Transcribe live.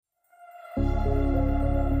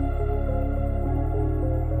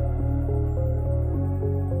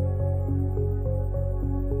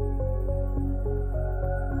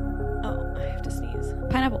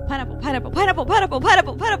Pineapple, pineapple, pineapple, pineapple, pineapple,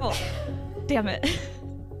 pineapple, pineapple. Damn it.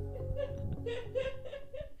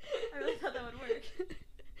 I really thought that would work.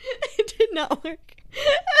 It did not work.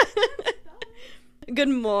 Good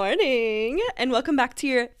morning, and welcome back to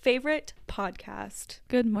your favorite podcast.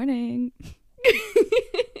 Good morning.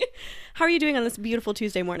 How are you doing on this beautiful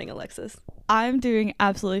Tuesday morning, Alexis? I'm doing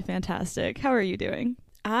absolutely fantastic. How are you doing?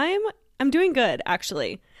 I'm doing good,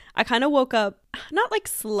 actually. I kind of woke up, not like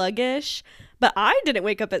sluggish, but I didn't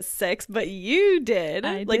wake up at 6, but you did.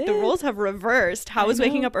 I like did. The roles have reversed. How was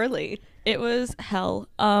waking up early? It was hell.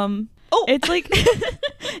 Oh, It's like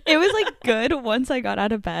it was like good once I got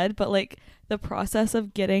out of bed, but like the process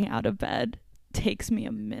of getting out of bed takes me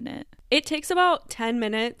a minute. it takes about 10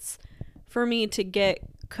 minutes for me to get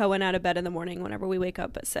Cohen out of bed in the morning whenever we wake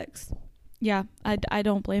up at 6. Yeah, I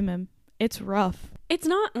don't blame him. It's rough. It's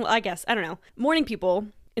not, well, I guess, I don't know. Morning people,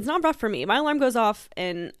 it's not rough for me. My alarm goes off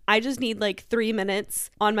and I just need like 3 minutes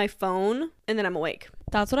on my phone and then I'm awake.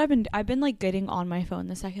 That's what I've been like getting on my phone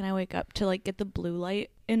the second I wake up to like get the blue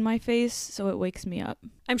light in my face so it wakes me up.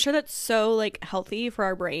 I'm sure that's so like healthy for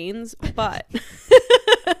our brains, but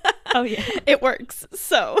Oh yeah. it works.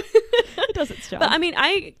 So It does its job. But I mean,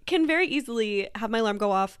 I can very easily have my alarm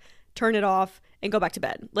go off, turn it off, and go back to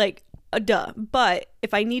bed. Like, duh. But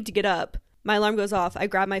if I need to get up, my alarm goes off, I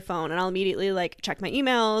grab my phone, and I'll immediately, like, check my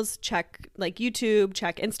emails, check, like, YouTube,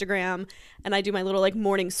 check Instagram, and I do my little, like,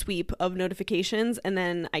 morning sweep of notifications, and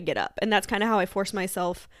then I get up. And that's kind of how I force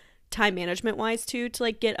myself time management-wise, too, to,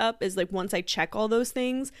 like, get up, is, like, once I check all those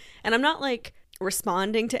things. And I'm not, like,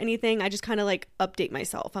 responding to anything. I just kind of, like, update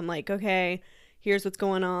myself. I'm like, okay, here's what's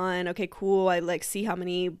going on. Okay, cool. I like see how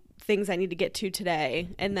many things I need to get to today.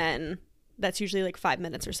 And then that's usually like 5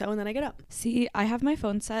 minutes or so. And then I get up. See, I have my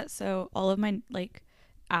phone set so all of my like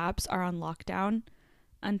apps are on lockdown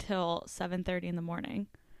until 7:30 in the morning.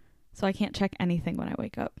 So I can't check anything when I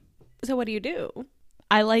wake up. So what do you do?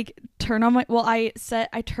 I like turn on I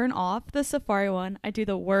turn off the Safari one. I do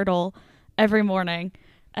the Wordle every morning.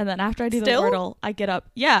 And then after I do Still? the Wordle, I get up.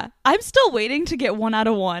 Yeah, I'm still waiting to get 1 out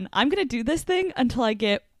of 1. I'm going to do this thing until I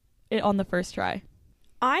get it on the first try.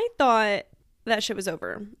 I thought that shit was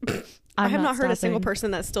over. I have not heard a single stopping.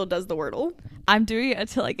 person that still does the Wordle. I'm doing it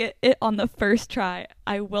until I get it on the first try.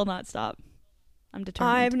 I will not stop. I'm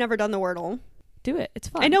determined. I've never done the Wordle. Do it. It's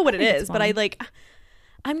fun. I know what it think it's is, but I fun. like,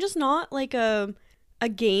 I'm just not like a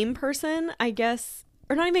game person, I guess,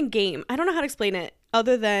 or not even game. I don't know how to explain it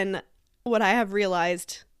other than what I have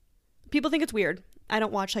realized. People think it's weird. I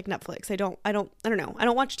don't watch like Netflix. I don't know. I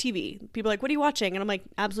don't watch TV. People are like, what are you watching? And I'm like,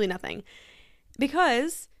 absolutely nothing.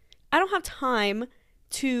 Because I don't have time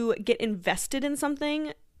to get invested in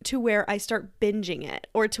something to where I start binging it,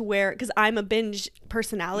 or to where, because I'm a binge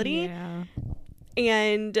personality. Yeah.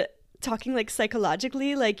 And talking like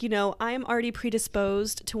psychologically, like, you know, I'm already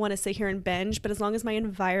predisposed to want to sit here and binge, but as long as my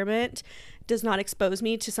environment does not expose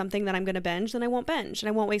me to something that I'm going to binge, then I won't binge and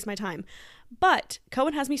I won't waste my time. But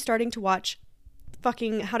Cohen has me starting to watch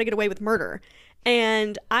fucking How to Get Away with Murder,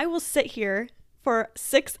 and I will sit here for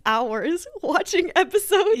 6 hours watching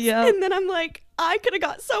episodes. Yep. And then I'm like, I could have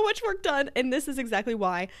got so much work done. And this is exactly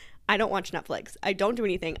why I don't watch Netflix. I don't do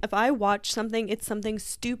anything. If I watch something, it's something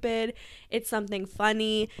stupid. It's something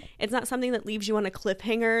funny. It's not something that leaves you on a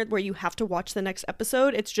cliffhanger where you have to watch the next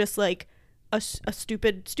episode. It's just like a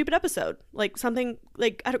stupid episode. Like something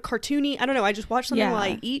like cartoony. I don't know. I just watch something Yeah. while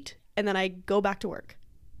I eat and then I go back to work.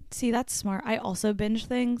 See, that's smart. I also binge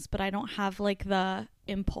things, but I don't have like the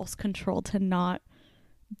impulse control to not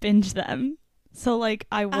binge them. So like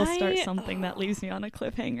I will start something that leaves me on a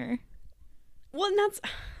cliffhanger. Well, and that's,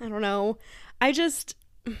 I don't know.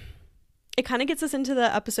 It kind of gets us into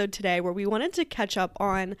the episode today where we wanted to catch up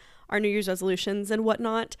on our New Year's resolutions and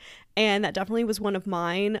whatnot. And that definitely was one of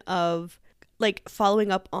mine, of like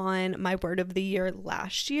following up on my word of the year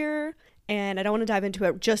last year. And I don't want to dive into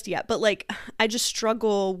it just yet, but like I just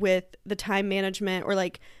struggle with the time management or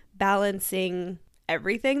like balancing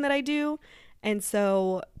everything that I do. And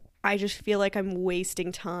so I just feel like I'm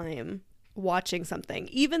wasting time watching something,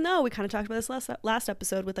 even though we kind of talked about this last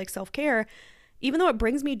episode with like self-care. Even though it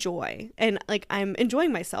brings me joy and like I'm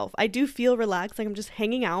enjoying myself, I do feel relaxed, like I'm just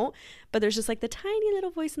hanging out, but there's just like the tiny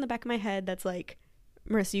little voice in the back of my head that's like,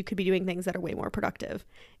 Marissa, you could be doing things that are way more productive,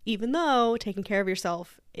 even though taking care of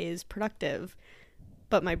yourself is productive,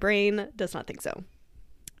 but my brain does not think so.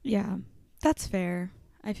 Yeah, that's fair.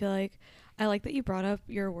 I feel like I like that you brought up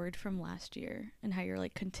your word from last year and how you're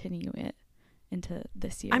like continuing it into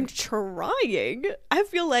this year. I'm trying. I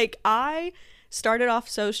feel like I started off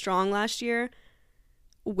so strong last year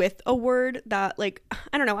with a word that, like,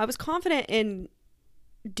 I don't know, I was confident in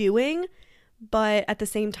doing, but at the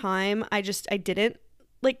same time, I didn't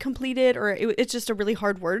like completed, or it's just a really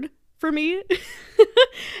hard word for me.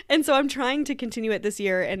 And so I'm trying to continue it this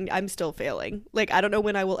year and I'm still failing. Like, I don't know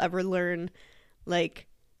when I will ever learn like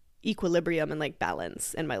equilibrium and like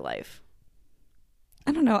balance in my life.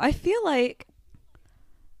 I don't know. I feel like,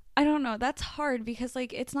 I don't know. That's hard because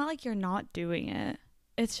like, it's not like you're not doing it.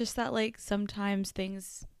 It's just that like sometimes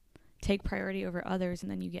things take priority over others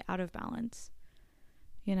and then you get out of balance,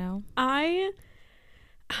 you know?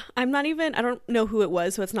 I'm not even, I don't know who it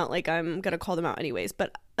was, so it's not like I'm gonna call them out anyways,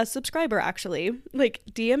 but a subscriber actually like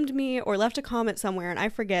DM'd me or left a comment somewhere and I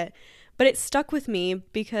forget, but it stuck with me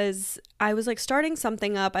because I was like starting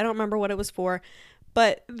something up. I don't remember what it was for,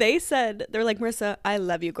 but they said, they're like, Marissa, I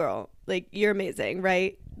love you, girl. Like, you're amazing,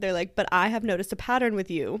 right? They're like, but I have noticed a pattern with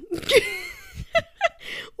you.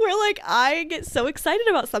 Where like I get so excited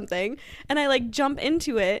about something and I like jump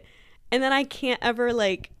into it and then I can't ever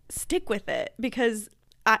like stick with it because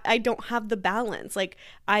I don't have the balance. Like,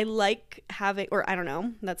 I like having, or I don't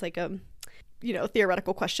know, that's like a, you know,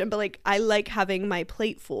 theoretical question, but like I like having my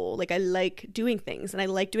plate full. Like, I like doing things and I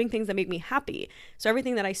like doing things that make me happy. So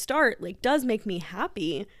everything that I start like does make me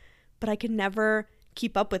happy, but I can never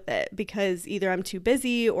keep up with it because either I'm too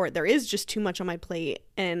busy or there is just too much on my plate.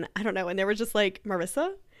 And I don't know. And they were just like,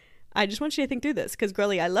 Marissa, I just want you to think through this because,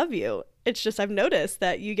 girlie, I love you. It's just I've noticed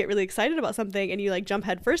that you get really excited about something and you like jump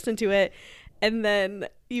head first into it and then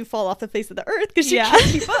you fall off the face of the earth because you can't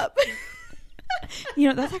keep up. You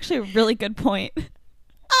know, that's actually a really good point.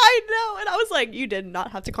 I know. And I was like, you did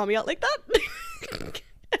not have to call me out like that.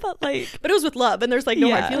 But it was with love and there's like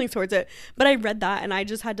no hard feelings towards it. But I read that and I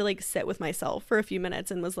just had to like sit with myself for a few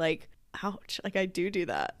minutes and was like, ouch, like I do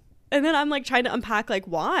that. And then I'm like trying to unpack like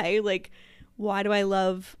why do I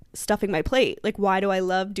love stuffing my plate? Like, why do I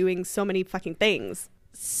love doing so many fucking things?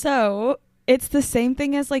 So it's the same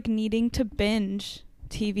thing as like needing to binge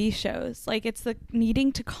TV shows. Like, it's the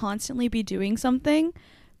needing to constantly be doing something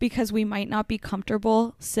because we might not be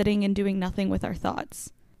comfortable sitting and doing nothing with our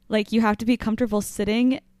thoughts. Like, you have to be comfortable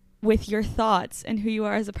sitting with your thoughts and who you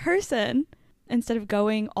are as a person instead of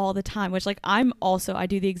going all the time, which like I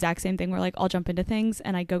do the exact same thing where like I'll jump into things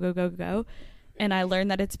and I go. And I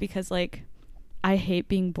learned that it's because like I hate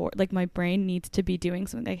being bored. Like, my brain needs to be doing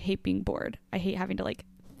something. I hate being bored. I hate having to like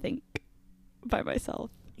think by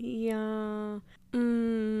myself. Yeah.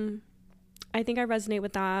 I think I resonate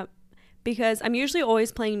with that because I'm usually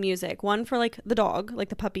always playing music. One for like the dog, like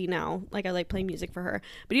the puppy now. Like, I like playing music for her.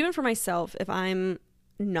 But even for myself, if I'm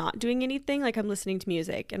not doing anything, like I'm listening to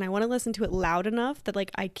music and I want to listen to it loud enough that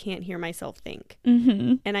like I can't hear myself think.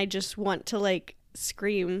 Mm-hmm. And I just want to like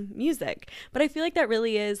scream music. But I feel like that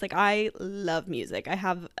really is like, I love music. I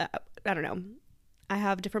have I don't know, I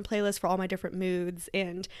have different playlists for all my different moods,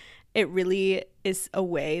 and it really is a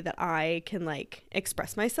way that I can like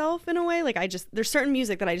express myself in a way. Like, there's certain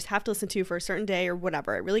music that I just have to listen to for a certain day or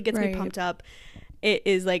whatever. It really gets me pumped up. It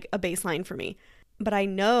is like a baseline for me. But I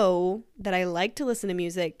know that I like to listen to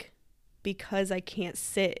music because I can't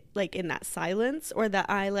sit like in that silence, or that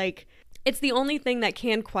I like, it's the only thing that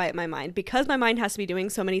can quiet my mind, because my mind has to be doing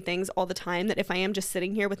so many things all the time that if I am just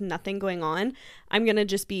sitting here with nothing going on, I'm going to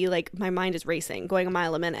just be like, my mind is racing, going a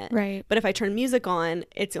mile a minute. Right. But if I turn music on,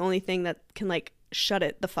 it's the only thing that can like shut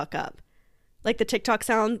it the fuck up. Like the TikTok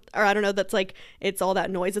sound, or I don't know, that's like, it's all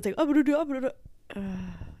that noise. It's like,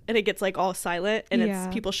 and it gets like all silent, and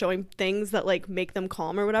it's people showing things that like make them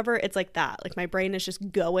calm or whatever. It's like that. Like, my brain is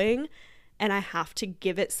just going and I have to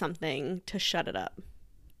give it something to shut it up.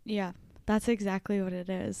 Yeah. That's exactly what it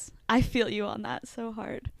is. I feel you on that so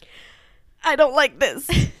hard. I don't like this.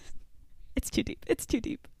 It's too deep. It's too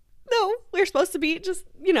deep. No, we're supposed to be just,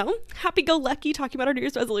 you know, happy-go-lucky talking about our New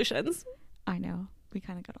Year's resolutions. I know. We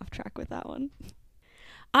kind of got off track with that one.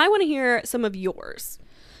 I want to hear some of yours.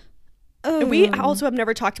 And we also have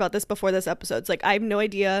never talked about this before this episode. It's like, I have no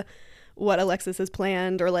idea what Alexis has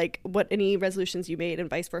planned or like what any resolutions you made and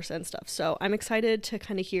vice versa and stuff. So I'm excited to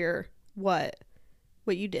kind of hear what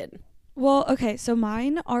you did. Well, okay, so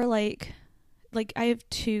mine are like I have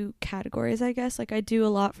two categories, I guess. Like, I do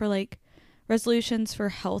a lot for like resolutions for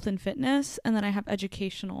health and fitness, and then I have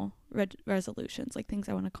educational resolutions, like things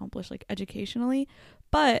I want to accomplish like educationally.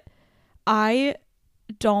 But I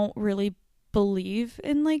don't really believe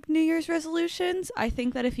in like New Year's resolutions. I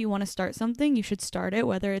think that if you want to start something, you should start it,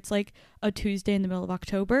 whether it's like a Tuesday in the middle of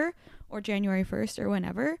October or January 1st or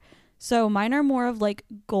whenever. So mine are more of like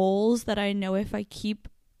goals that I know if I keep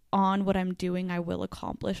on what I'm doing, I will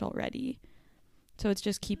accomplish already. So it's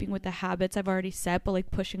just keeping with the habits I've already set, but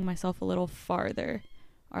like pushing myself a little farther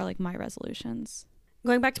are like my resolutions.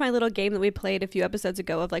 Going back to my little game that we played a few episodes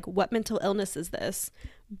ago of like, what mental illness is this?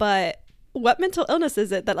 But what mental illness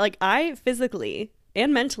is it that like I physically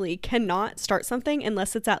and mentally cannot start something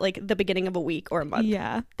unless it's at like the beginning of a week or a month.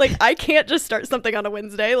 Yeah. Like I can't just start something on a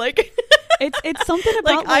Wednesday. Like it's something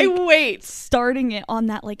about like I wait. starting it on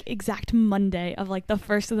that like exact Monday of like the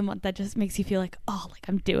first of the month that just makes you feel like, oh, like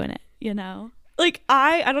I'm doing it, you know? Like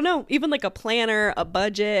I don't know, even like a planner, a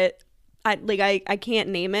budget, I can't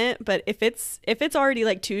name it, but if it's already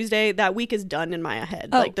like Tuesday, that week is done in my head.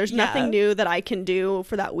 Oh, like there's nothing new that I can do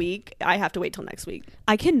for that week. I have to wait till next week.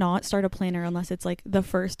 I cannot start a planner unless it's like the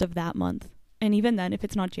first of that month. And even then, if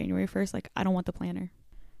it's not January 1st, like I don't want the planner.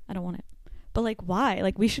 I don't want it. But like why?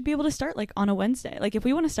 Like we should be able to start like on a Wednesday. Like if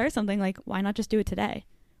we want to start something, like why not just do it today?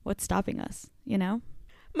 What's stopping us, you know?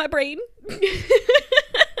 My brain.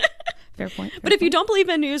 Fair point. But if you don't believe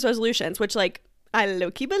in New Year's resolutions, which like I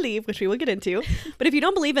low-key believe, which we will get into, but if you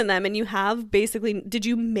don't believe in them and you have basically, did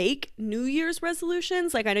you make New Year's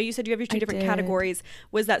resolutions? Like I know you said you have your two different categories.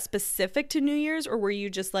 Was that specific to New Year's, or were you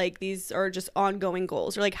just like these are just ongoing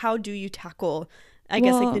goals, or like how do you tackle, I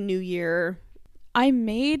guess, like the New Year? I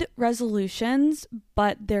made resolutions,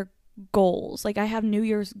 but they're goals. Like I have New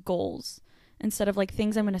Year's goals. Instead of like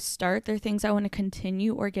things I'm going to start, they're things I want to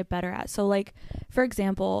continue or get better at. So like, for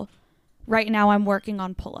example, right now I'm working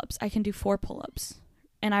on pull-ups. I can do 4 pull-ups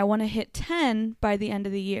and I want to hit 10 by the end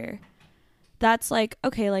of the year. That's like,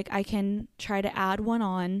 okay, like I can try to add one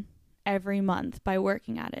on every month by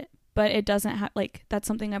working at it. But it doesn't have like, that's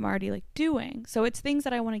something I'm already like doing. So it's things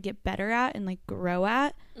that I want to get better at and like grow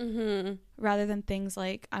at rather than things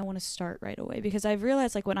like I want to start right away. Because I've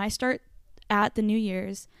realized like when I start at the New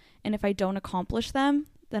Year's and if I don't accomplish them,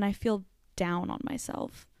 then I feel down on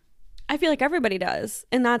myself. I feel like everybody does.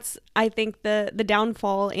 And that's, I think, the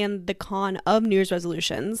downfall and the con of New Year's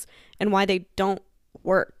resolutions and why they don't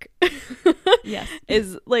work. Yes.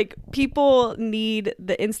 Is like people need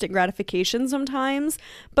the instant gratification sometimes,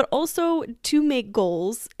 but also to make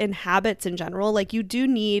goals and habits in general, like you do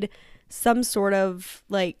need some sort of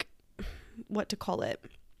like, what to call it?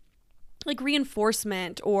 Like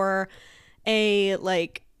reinforcement or a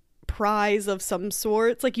like prize of some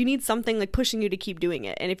sorts. Like you need something like pushing you to keep doing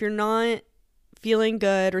it. And if you're not feeling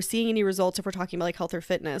good or seeing any results, if we're talking about like health or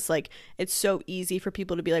fitness, like it's so easy for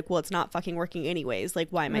people to be like, well, it's not fucking working anyways, like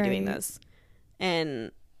why am I doing this?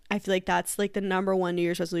 And I feel like that's like the number one New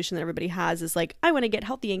Year's resolution that everybody has is like, I want to get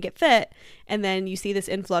healthy and get fit. And then you see this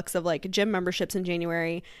influx of like gym memberships in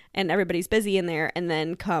January and everybody's busy in there. And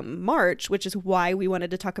then come March, which is why we wanted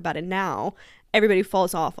to talk about it now, everybody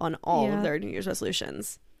falls off on all of their New Year's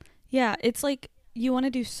resolutions. Yeah, it's like you want to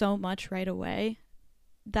do so much right away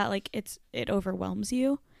that like it overwhelms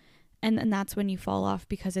you, and then that's when you fall off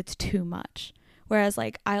because it's too much. Whereas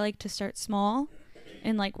like I like to start small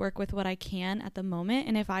and like work with what I can at the moment.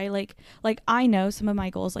 And if I like I know some of my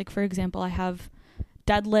goals, like for example, I have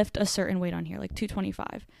deadlift a certain weight on here, like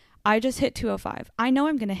 225. I just hit 205. I know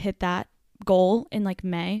I'm going to hit that goal in like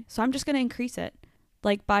May, so I'm just going to increase it.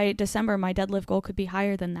 Like by December, my deadlift goal could be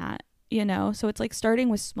higher than that, you know? So it's like starting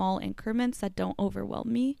with small increments that don't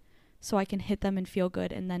overwhelm me so I can hit them and feel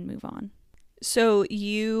good and then move on. So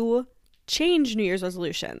you change New Year's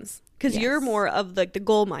resolutions because you're more of like the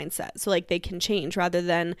goal mindset. So like they can change rather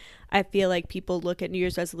than, I feel like people look at New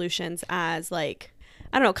Year's resolutions as like,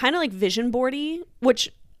 I don't know, kind of like vision boardy, which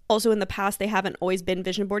also in the past they haven't always been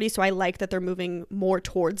vision boardy. So I like that they're moving more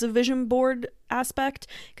towards a vision board aspect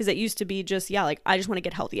because it used to be just, like I just want to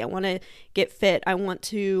get healthy. I want to get fit. I want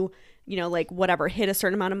to, you know, like whatever, hit a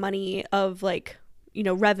certain amount of money of like, you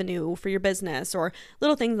know, revenue for your business or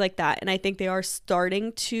little things like that. And I think they are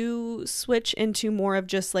starting to switch into more of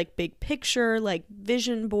just like big picture, like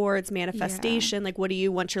vision boards, manifestation. Like, what do you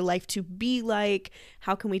want your life to be like?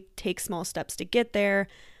 How can we take small steps to get there?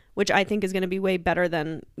 Which I think is going to be way better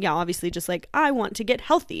than, obviously just like, I want to get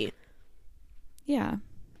healthy. Yeah,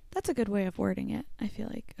 that's a good way of wording it, I feel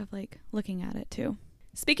like, of like looking at it too.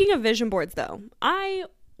 Speaking of vision boards though, I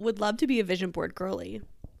would love to be a vision board girly.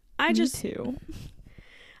 Me too.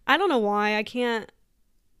 I don't know why I can't,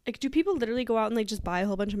 like, do people literally go out and like just buy a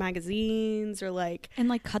whole bunch of magazines or like and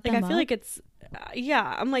like cut them I up? feel like it's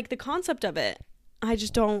I'm like the concept of it, I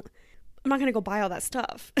just don't, I'm not gonna go buy all that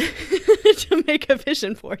stuff to make a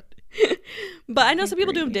vision board. But I know some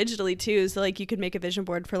people do them digitally too, so like you could make a vision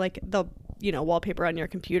board for like the, you know, wallpaper on your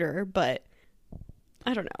computer, but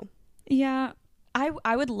I don't know. Yeah,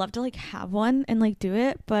 I would love to like have one and like do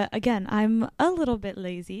it, but again, I'm a little bit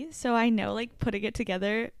lazy, so I know like putting it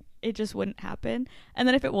together, it just wouldn't happen. And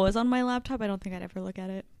then if it was on my laptop, I don't think I'd ever look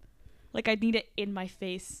at it. Like I'd need it in my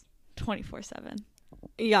face 24/7.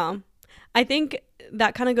 Yeah. I think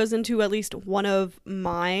that kind of goes into at least one of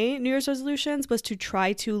my New Year's resolutions was to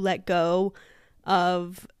try to let go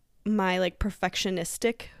of my like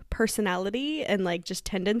perfectionistic personality and like just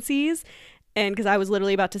tendencies. And because I was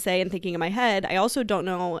literally about to say and thinking in my head, I also don't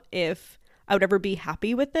know if I would ever be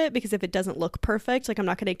happy with it, because if it doesn't look perfect, like I'm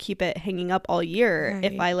not going to keep it hanging up all year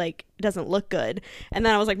if I like it doesn't look good. And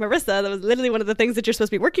then I was like, Marissa, that was literally one of the things that you're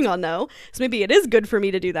supposed to be working on though. So maybe it is good for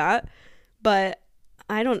me to do that. But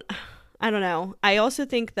I don't know. I also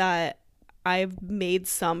think that I've made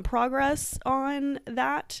some progress on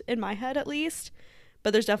that in my head at least.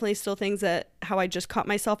 But there's definitely still things that how I just caught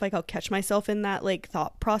myself, like I'll catch myself in that like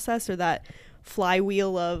thought process or that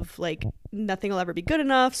flywheel of like nothing will ever be good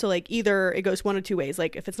enough. So like either it goes one of two ways.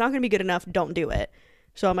 Like if it's not going to be good enough, don't do it.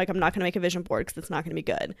 So I'm like, I'm not going to make a vision board because it's not going to be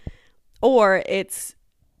good. Or it's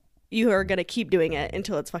you are going to keep doing it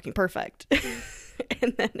until it's fucking perfect.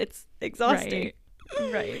 And then it's exhausting.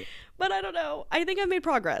 Right. But I don't know. I think I've made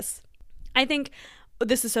progress. I think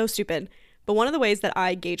this is so stupid. But one of the ways that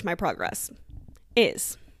I gauge my progress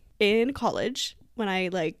is in college when I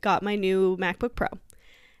like got my new MacBook Pro,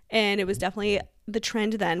 and it was definitely the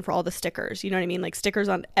trend then for all the stickers, you know what I mean, like stickers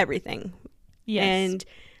on everything. Yes. And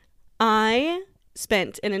I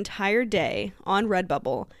spent an entire day on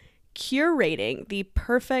Redbubble curating the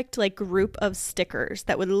perfect like group of stickers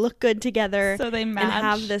that would look good together, so they match and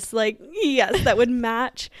have this like that would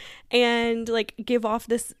match and like give off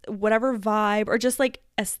this whatever vibe or just like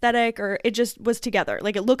aesthetic, or it just was together.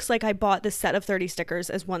 Like it looks like I bought this set of 30 stickers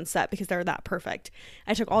as one set because they're that perfect.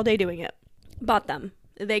 I took all day doing it, bought them,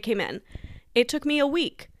 they came in. It took me a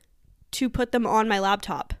week to put them on my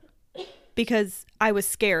laptop because I was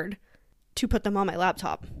scared to put them on my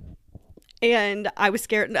laptop. And I was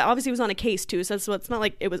scared. Obviously, it was on a case too, so it's not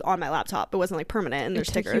like it was on my laptop. It wasn't like permanent, and there's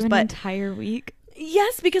stickers. But an entire week.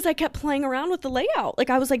 Yes, because I kept playing around with the layout. Like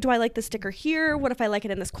I was like, do I like the sticker here? What if I like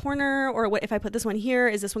it in this corner? Or what if I put this one here?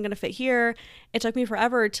 Is this one going to fit here? It took me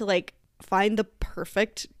forever to like find the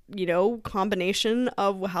perfect, combination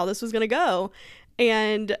of how this was going to go,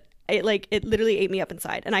 and it literally ate me up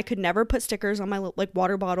inside. And I could never put stickers on my like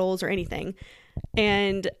water bottles or anything.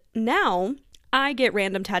 And now I get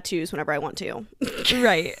random tattoos whenever I want to.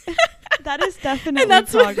 Right. That is definitely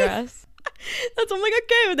that's progress. I'm like,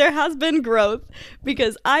 okay, there has been growth,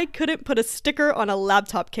 because I couldn't put a sticker on a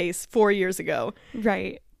laptop case 4 years ago.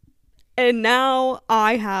 Right. And now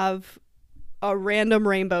I have a random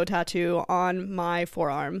rainbow tattoo on my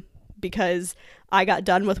forearm because I got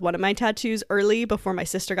done with one of my tattoos early before my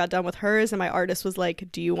sister got done with hers, and my artist was like,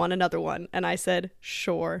 do you want another one? And I said,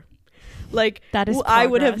 sure. Like, that is I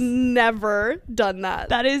would have never done that.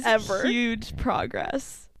 That is ever. Huge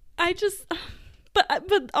progress.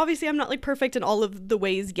 But obviously I'm not like perfect in all of the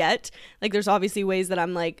ways yet. Like there's obviously ways that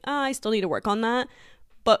I'm like, I still need to work on that.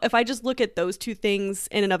 But if I just look at those two things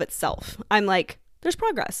in and of itself, I'm like, there's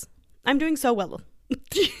progress. I'm doing so well.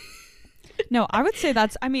 No, I would say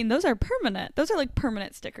those are permanent. Those are like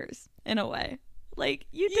permanent stickers in a way. Like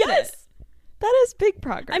you did it. That is big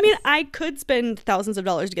progress. I mean, I could spend thousands of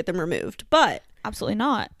dollars to get them removed, but absolutely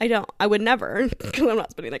not. I would never, because I'm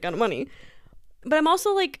not spending that kind of money. But I'm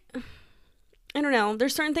also like, I don't know.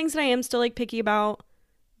 There's certain things that I am still like picky about,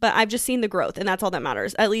 but I've just seen the growth, and that's all that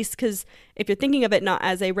matters. At least because if you're thinking of it not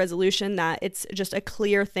as a resolution, that it's just a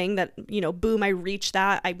clear thing that, boom, I reached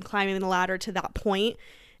that. I'm climbing the ladder to that point,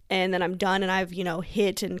 and then I'm done, and I've,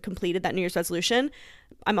 hit and completed that New Year's resolution.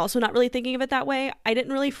 I'm also not really thinking of it that way. I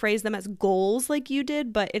didn't really phrase them as goals like you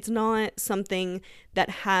did, but it's not something that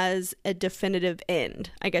has a definitive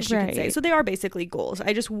end, I guess you could say. So they are basically goals.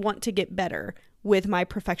 I just want to get better with my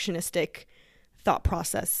perfectionistic thought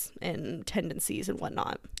process and tendencies and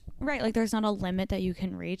whatnot. Right. Like there's not a limit that you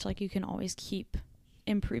can reach. Like you can always keep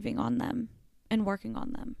improving on them and working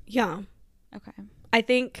on them. Yeah. Okay. I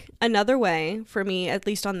think another way for me, at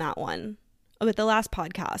least on that one, with the last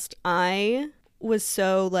podcast, I was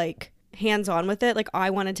so like hands-on with it. Like I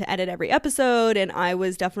wanted to edit every episode, and I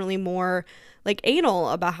was definitely more like anal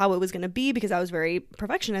about how it was going to be because I was very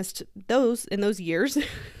perfectionist in those years.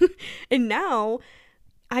 And now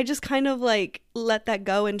I just kind of like let that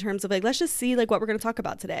go in terms of like, let's just see like what we're going to talk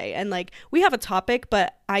about today. And like we have a topic,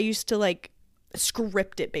 but I used to like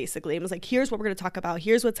script it basically. It was like, here's what we're going to talk about.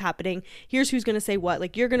 Here's what's happening. Here's who's going to say what.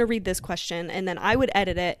 Like you're going to read this question, and then I would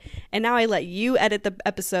edit it. And now I let you edit the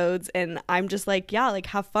episodes, and I'm just like, yeah, like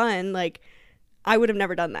have fun. Like I would have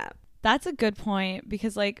never done that. That's a good point,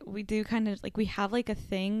 because like we do kind of like, we have like a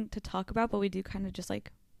thing to talk about, but we do kind of just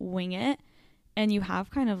like wing it. And you have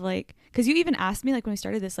kind of like, because you even asked me like when we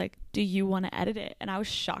started this, like, do you want to edit it? And I was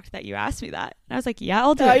shocked that you asked me that. And I was like, yeah,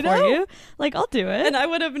 I'll do it for you. Like, I'll do it. And I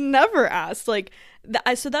would have never asked. Like,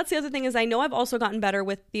 so that's the other thing is I know I've also gotten better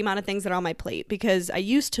with the amount of things that are on my plate, because I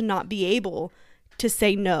used to not be able to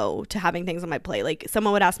say no to having things on my plate. Like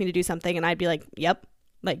someone would ask me to do something and I'd be like, yep,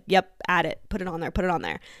 Like, yep, add it, put it on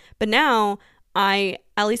there. But now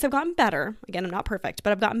at least I've gotten better. Again, I'm not perfect,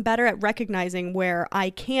 but I've gotten better at recognizing where I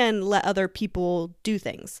can let other people do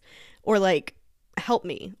things or like help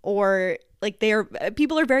me, or like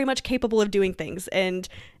people are very much capable of doing things. And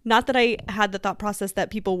not that I had the thought process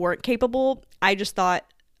that people weren't capable. I just thought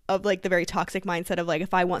of like the very toxic mindset of like,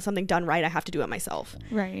 if I want something done right, I have to do it myself.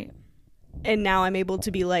 Right. And now I'm able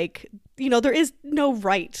to be like, there is no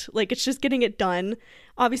right. Like, it's just getting it done.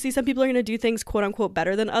 Obviously, some people are going to do things quote unquote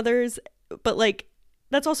better than others, but like,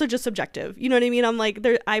 that's also just subjective. You know what I mean? I'm like,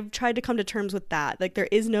 I've tried to come to terms with that. Like, there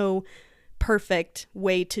is no perfect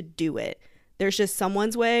way to do it. There's just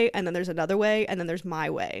someone's way, and then there's another way, and then there's my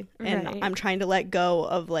way. And right. I'm trying to let go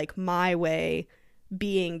of like my way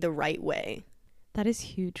being the right way. That is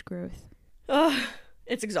huge growth. Ugh,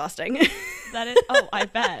 it's exhausting. That is, I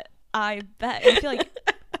bet. I feel like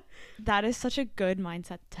that is such a good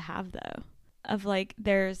mindset to have, though, of like,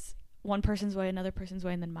 there's one person's way, another person's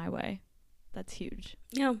way, and then my way. That's huge.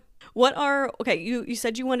 Yeah. You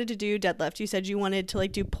said you wanted to do deadlift. You said you wanted to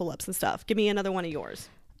like do pull-ups and stuff. Give me another one of yours.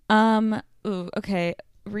 Okay.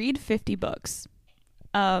 Read 50 books.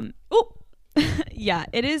 Oh. Yeah,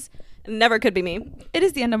 it is. Never could be me. It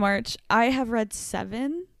is the end of March. I have read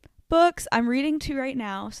 7 books. I'm reading 2 right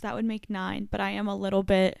now, so that would make 9, but I am a little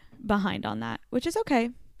bit behind on that, which is okay.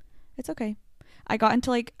 It's okay. I got into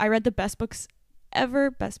like, I read the best book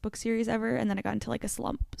series ever, and then I got into like a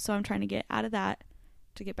slump, so I'm trying to get out of that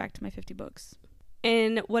to get back to my 50 books.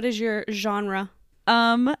 And what is your genre?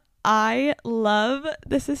 I love,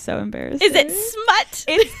 this is so embarrassing. Is it smut?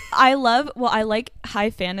 I like high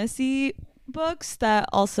fantasy books that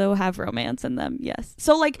also have romance in them. Yes.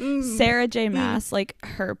 So like Sarah J Maas, like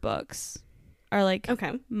her books are like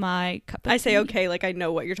my cup of tea. I say okay, like I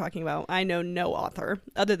know what you're talking about. I know no author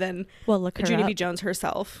other than look her Junie up. B. Jones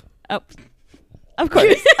herself. Oh, of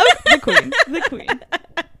course. The queen.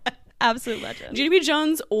 Absolute legend. Junie B.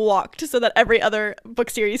 Jones walked so that every other book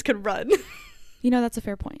series could run. That's a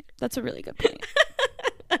fair point. That's a really good point.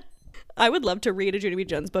 I would love to read a Junie B.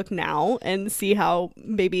 Jones book now and see how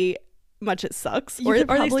maybe much it sucks. Or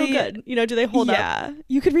are they still good? Do they hold up? Yeah.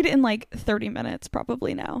 You could read it in like 30 minutes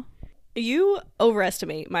probably now. You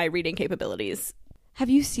overestimate my reading capabilities. Have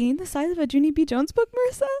you seen the size of a Junie B. Jones book,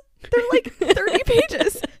 Marissa? They're like 30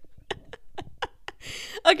 pages.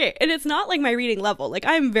 Okay, and it's not like my reading level. Like,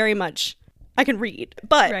 I can read,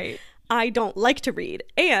 but right. I don't like to read.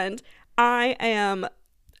 And I am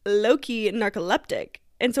low-key narcoleptic.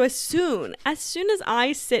 And so as soon as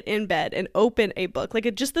I sit in bed and open a book,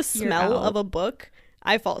 like just the smell of a book,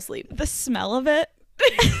 I fall asleep. The smell of it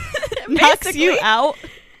knocks you out.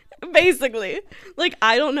 Basically. Like,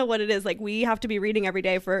 I don't know what it is. Like, we have to be reading every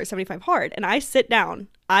day for 75 Hard. And I sit down.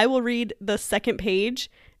 I will read the second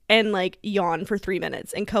page and like yawn for 3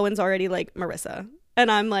 minutes. And Cohen's already like, Marissa.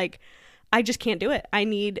 And I'm like, I just can't do it.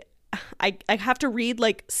 I have to read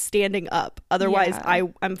like standing up. Otherwise, yeah.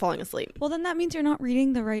 I'm falling asleep. Well, then that means you're not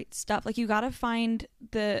reading the right stuff. Like, you got to find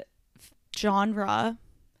the genre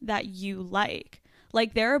that you like.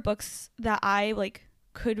 Like, there are books that I like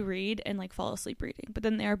could read and like fall asleep reading. But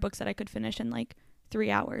then there are books that I could finish in like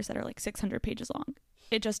 3 hours that are like 600 pages long.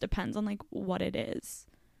 It just depends on like what it is.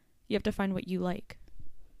 You have to find what you like.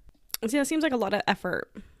 See, that seems like a lot of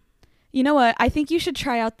effort. You know what? I think you should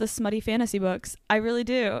try out the smutty fantasy books. I really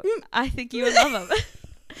do. I think you would love them.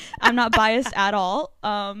 I'm not biased at all.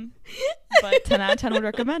 But 10 out of 10 would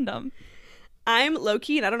recommend them. I'm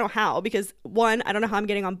low-key, and I don't know how, because one, I don't know how I'm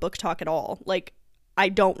getting on Book Talk at all. Like, I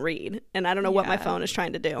don't read, and I don't know what my phone is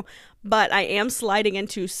trying to do. But I am sliding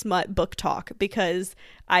into smut Book Talk because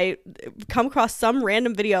I come across some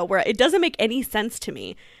random video where it doesn't make any sense to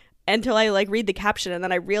me until I like read the caption, and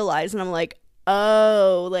then I realize, and I'm like,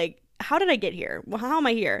 oh, like, how did I get here? Well, how am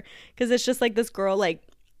I here? Because it's just like this girl, like,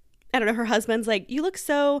 I don't know, her husband's like, you look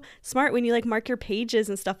so smart when you like mark your pages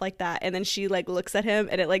and stuff like that. And then she like looks at him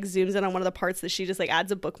and it like zooms in on one of the parts that she just like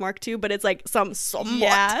adds a bookmark to, but it's like somewhat.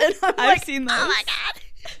 Yeah, I've seen those. Oh my God.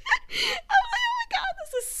 I'm like, oh my God,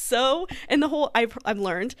 this is so. And the whole, I've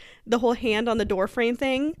learned the whole hand on the door frame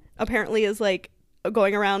thing apparently is like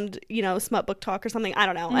going around, smut Book Talk or something. I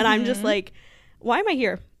don't know. Mm-hmm. And I'm just like, why am I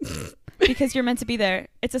here? Because you're meant to be there.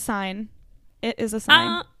 It's a sign. It is a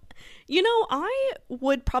sign. I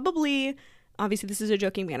would probably, obviously this is a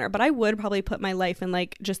joking manner, but I would probably put my life in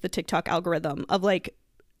like just the TikTok algorithm of like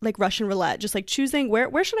Russian roulette, just like choosing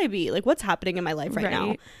where should I be? Like, what's happening in my life right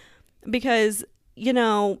now? Because, in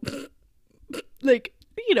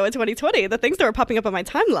 2020, the things that were popping up on my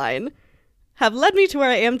timeline have led me to where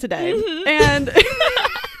I am today. Mm-hmm. And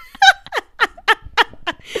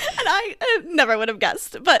I never would have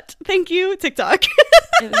guessed, but thank you, TikTok.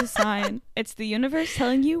 It was a sign. It's the universe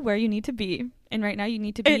telling you where you need to be. And right now you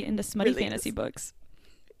need to be into smutty really fantasy books.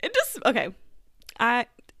 It just, okay.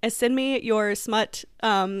 Send me your smut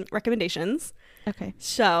recommendations. Okay.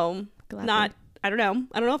 So, Gladly. I don't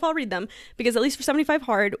know if I'll read them, because at least for 75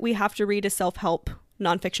 Hard, we have to read a self-help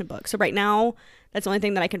nonfiction book. So right now, that's the only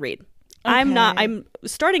thing that I can read. Okay. I'm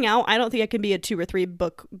starting out. I don't think I can be a 2 or 3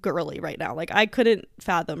 book girly right now. Like, I couldn't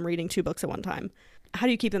fathom reading 2 books at one time. How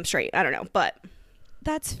do you keep them straight? I don't know, but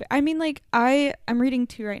That's fair. I mean, like, I'm reading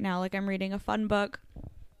 2 right now. Like, I'm reading a fun book.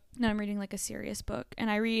 No, I'm reading like a serious book. And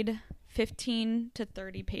I read 15 to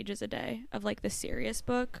 30 pages a day of like the serious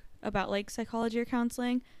book about like psychology or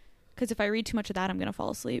counseling. Because if I read too much of that, I'm going to fall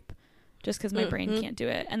asleep just because my brain can't do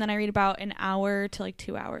it. And then I read about an hour to like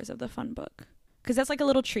 2 hours of the fun book. Because that's like a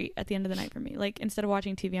little treat at the end of the night for me. Like, instead of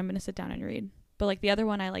watching TV, I'm going to sit down and read. But like the other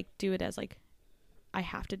one, I like do it as like, I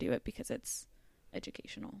have to do it because it's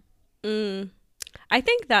educational. I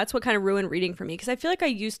think that's what kind of ruined reading for me, because I feel like I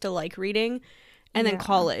used to like reading, and then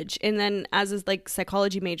college, and then as a like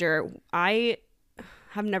psychology major, I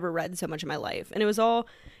have never read so much in my life. And it was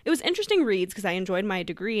interesting reads because I enjoyed my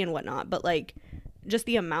degree and whatnot, but like just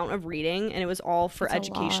the amount of reading, and it was all for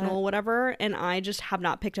educational whatever, and I just have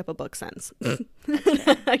not picked up a book since.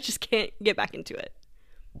 I just can't get back into it.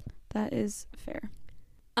 That is fair.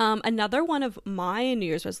 Another one of my New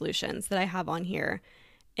Year's resolutions that I have on here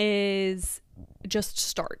is just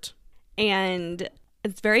start. And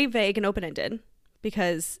it's very vague and open-ended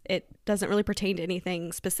because it doesn't really pertain to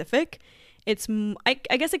anything specific. It's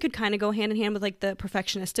I guess it could kind of go hand in hand with like the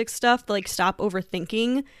perfectionistic stuff, like stop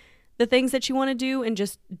overthinking the things that you want to do and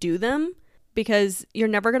just do them, because you're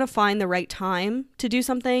never going to find the right time to do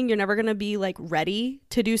something. You're never going to be like ready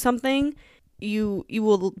to do something. You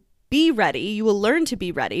will be ready. You will learn to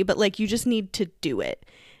be ready, but like you just need to do it,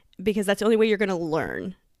 because that's the only way you're going to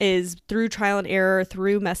learn, is through trial and error,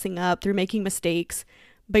 through messing up, through making mistakes.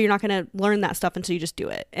 But you're not going to learn that stuff until you just do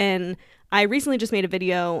it. And I recently just made a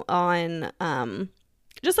video on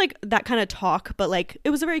just like that kind of talk, but like it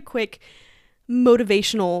was a very quick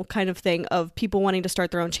motivational kind of thing of people wanting to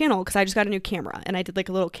start their own channel, because I just got a new camera and I did like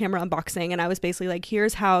a little camera unboxing, and I was basically like,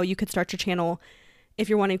 here's how you could start your channel if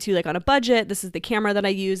you're wanting to, like on a budget. This is the camera that I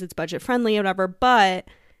use. It's budget friendly, whatever, but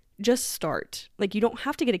just start. Like, you don't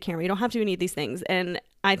have to get a camera. You don't have to do any of these things. And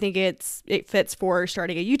I think it fits for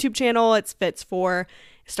starting a YouTube channel. It fits for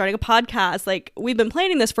starting a podcast. Like, we've been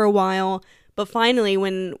planning this for a while, but finally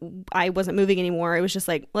when I wasn't moving anymore, it was just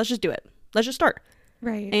like, let's just do it. Let's just start.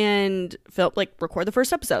 Right. And record the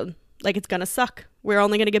first episode. Like, it's gonna suck. We're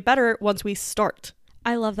only gonna get better once we start.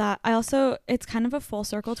 I love that. It's kind of a full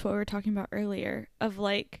circle to what we were talking about earlier of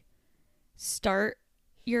like, start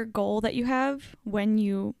your goal that you have when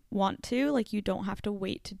you want to. Like, you don't have to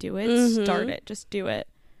wait to do it. Start it. Just do it.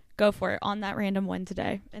 Go for it on that random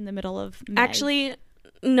Wednesday in the middle of May. Actually,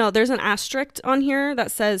 no, there's an asterisk on here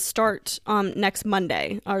that says start next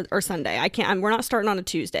Monday or Sunday. We're not starting on a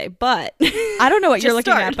Tuesday, but I don't know what you're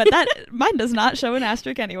looking at, but mine does not show an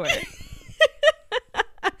asterisk anywhere.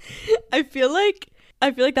 I feel like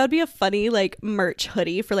that would be a funny like merch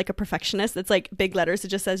hoodie for like a perfectionist. It's like big letters. It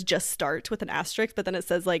just says just start with an asterisk, but then it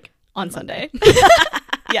says like on Sunday.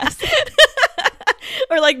 Yes.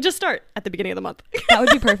 Or like just start at the beginning of the month. That would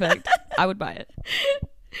be perfect. I would buy it.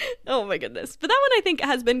 Oh my goodness. But that one I think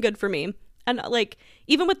has been good for me. And like,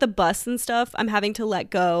 even with the bus and stuff, I'm having to let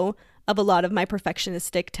go of a lot of my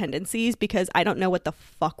perfectionistic tendencies, because I don't know what the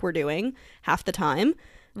fuck we're doing half the time.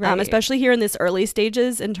 Right. Especially here in this early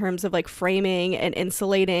stages in terms of like framing and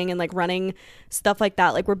insulating and like running stuff like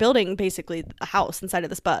that. Like, we're building basically a house inside of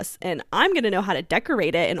this bus, and I'm going to know how to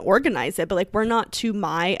decorate it and organize it, but like, we're not to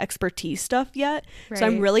my expertise stuff yet. Right. So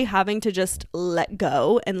I'm really having to just let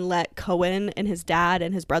go and let Cohen and his dad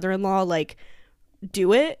and his brother-in-law like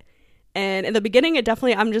do it. And in the beginning,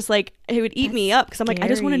 I'm just like, it would eat me up, because I'm like, I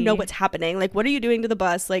just want to know what's happening. Like, what are you doing to the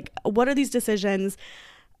bus? Like, what are these decisions?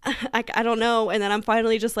 I don't know. And then I'm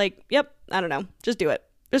finally just like, yep, I don't know. Just do it.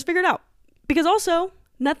 Just figure it out. Because also,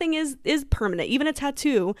 nothing is permanent. Even a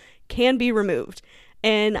tattoo can be removed.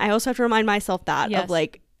 And I also have to remind myself that of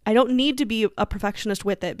like, I don't need to be a perfectionist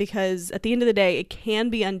with it, because at the end of the day, it can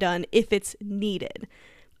be undone if it's needed.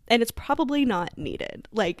 And it's probably not needed.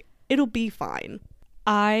 Like, it'll be fine.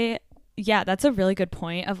 Yeah, that's a really good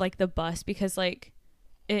point of like the bus, because like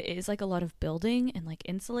it is like a lot of building and like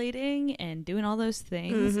insulating and doing all those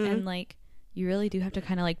things. And like, you really do have to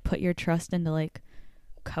kind of like put your trust into like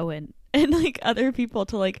Cohen and like other people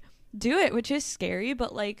to like do it, which is scary,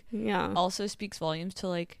 but like also speaks volumes to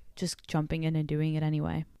like just jumping in and doing it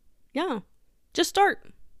anyway. Yeah. Just start.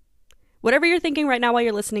 Whatever you're thinking right now while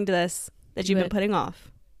you're listening to this that you've been it. putting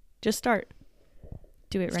off, just start.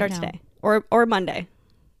 Do it right Start now. today. Or Monday.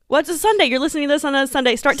 What's a Sunday? You're listening to this on a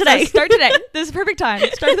Sunday. Start today. Start today. This is perfect time.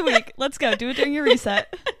 Start of the week. Let's go. Do it during your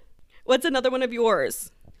reset. What's another one of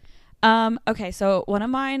yours? Okay, so one of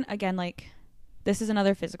mine, again, like this is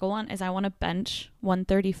another physical one, is I want to bench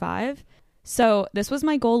 135. So this was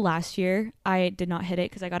my goal last year. I did not hit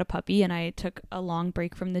it because I got a puppy and I took a long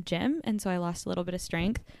break from the gym, and so I lost a little bit of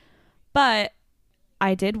strength. But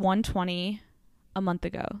I did 120 a month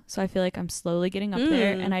ago, so I feel like I'm slowly getting up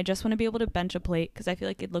there, and I just want to be able to bench a plate because I feel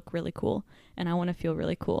like it'd look really cool, and I want to feel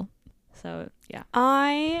really cool. So yeah,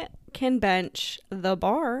 I can bench the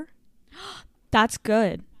bar. that's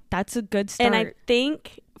good. That's a good start. And I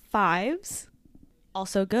think 5s.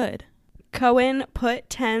 Also good. Cohen put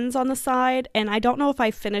 10s on the side, and I don't know if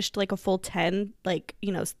I finished like a full 10, like,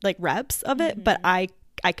 you know, like reps of it, but I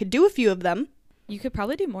could do a few of them. You could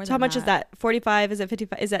probably do more So than how much is that? 45? Is it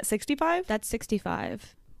 55? Is that 65? That's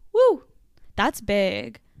 65. Woo! That's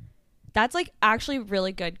big. That's like actually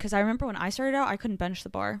really good because I remember when I started out, I couldn't bench the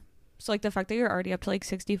bar. So like the fact that you're already up to like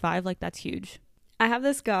 65, like that's huge. I have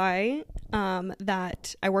this guy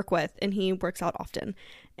that I work with, and he works out often.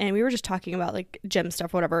 And we were just talking about like gym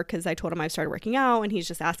stuff, whatever, because I told him I started working out, and he's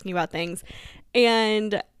just asking about things.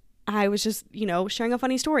 And I was just, you know, sharing a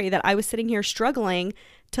funny story that I was sitting here struggling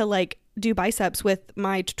to like do biceps with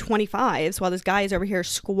my 25s while this guy is over here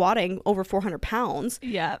squatting over 400 pounds.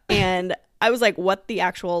 Yeah. And I was like, what the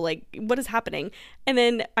actual, like, what is happening? And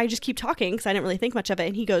then I just keep talking because I didn't really think much of it.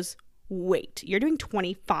 And he goes, wait, you're doing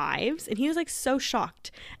 25s? And he was like so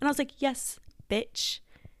shocked. And I was like, yes, bitch.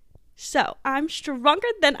 So I'm stronger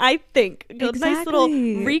than I think. Exactly. Nice little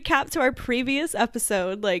recap to our previous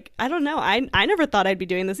episode. Like, I don't know. I never thought I'd be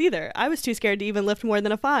doing this either. I was too scared to even lift more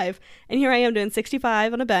than a 5. And here I am doing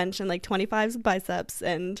 65 on a bench and like 25s with biceps.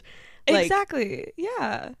 And like, exactly.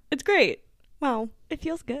 Yeah. it's great. Wow. It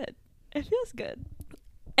feels good. It feels good.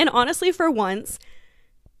 And honestly, for once,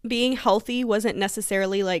 being healthy wasn't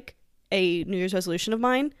necessarily like a New Year's resolution of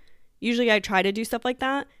mine. Usually I try to do stuff like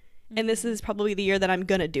that. And this is probably the year that I'm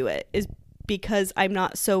going to do it, is because I'm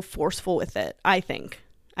not so forceful with it, I think.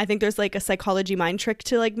 I think there's like a psychology mind trick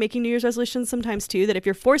to like making New Year's resolutions sometimes too, that if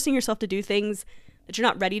you're forcing yourself to do things that you're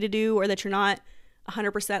not ready to do or that you're not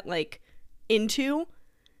 100% like into,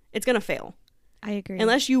 it's going to fail. I agree.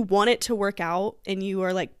 Unless you want it to work out and you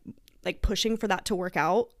are like pushing for that to work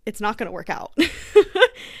out, it's not going to work out.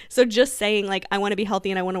 So just saying like, I want to be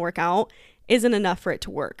healthy and I want to work out isn't enough for it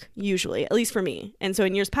to work, usually, at least for me. And so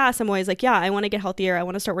in years past, I'm always like, yeah, I want to get healthier. I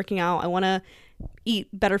want to start working out. I want to eat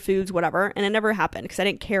better foods, whatever. And it never happened because I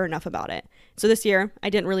didn't care enough about it. So this year, I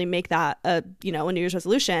didn't really make that a New Year's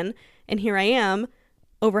resolution. And here I am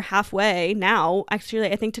over halfway now.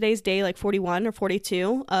 Actually, I think today's day like 41 or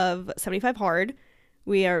 42 of 75 hard.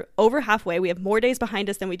 We are over halfway. We have more days behind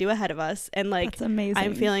us than we do ahead of us. And like, that's amazing.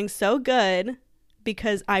 I'm feeling so good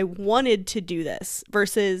because I wanted to do this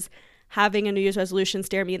versus having a New Year's resolution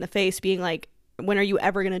stare me in the face being like, when are you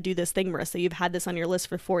ever going to do this thing, Marissa? You've had this on your list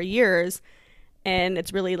for 4 years. And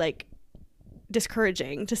it's really like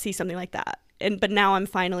discouraging to see something like that. But now I'm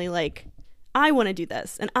finally like, I want to do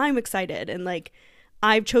this and I'm excited. And like,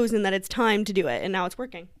 I've chosen that it's time to do it. And now it's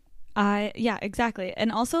working. Yeah, exactly.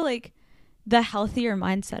 And also like the healthier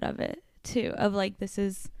mindset of it too, of like, this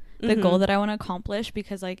is the goal that I want to accomplish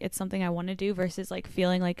because like it's something I want to do versus like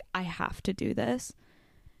feeling like I have to do this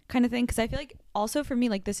kind of thing. Because I feel like also for me,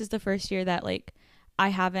 like this is the first year that like I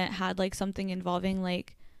haven't had like something involving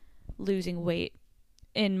like losing weight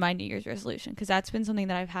in my New Year's resolution, because that's been something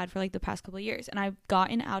that I've had for like the past couple of years, and I've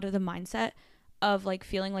gotten out of the mindset of like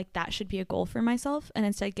feeling like that should be a goal for myself, and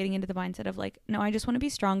instead getting into the mindset of like, no, I just want to be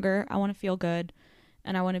stronger, I want to feel good,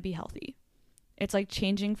 and I want to be healthy. It's like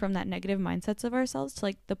changing from that negative mindsets of ourselves to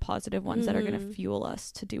like the positive ones that are going to fuel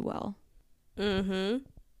us to do well. I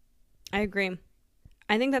agree.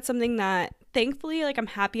 I think that's something that thankfully, like, I'm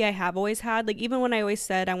happy I have always had. Like, even when I always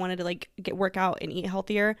said I wanted to like work out and eat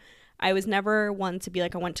healthier, I was never one to be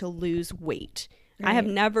like, I want to lose weight. Right. I have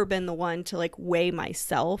never been the one to like weigh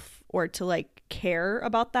myself or to like care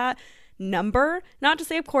about that number. Not to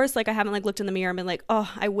say, of course, like I haven't like looked in the mirror and been like,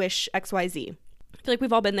 oh, I wish XYZ. I feel like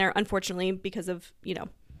we've all been there, unfortunately, because of,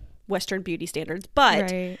 Western beauty standards.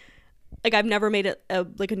 But like, I've never made it a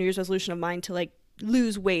New Year's resolution of mine to like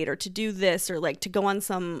lose weight or to do this or like to go on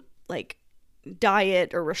some like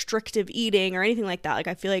diet or restrictive eating or anything like that. Like,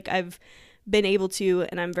 I feel like I've been able to,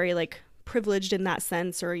 and I'm very like privileged in that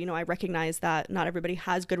sense, or I recognize that not everybody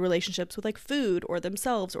has good relationships with like food or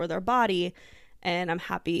themselves or their body, and I'm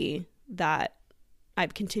happy that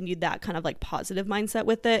I've continued that kind of like positive mindset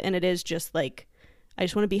with it. And it is just like I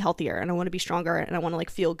just want to be healthier and I want to be stronger and I want to like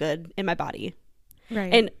feel good in my body.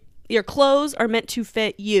 Right. And your clothes are meant to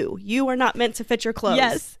fit you. You are not meant to fit your clothes.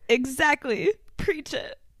 Yes, exactly. Preach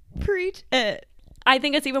it. Preach it. I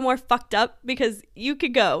think it's even more fucked up because you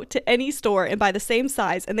could go to any store and buy the same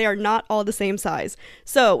size and they are not all the same size.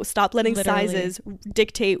 So stop letting sizes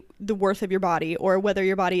dictate the worth of your body or whether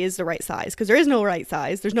your body is the right size, because there is no right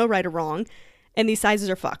size. There's no right or wrong. And these sizes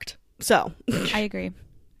are fucked. So I agree.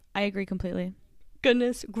 I agree completely.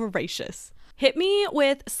 Goodness gracious. Hit me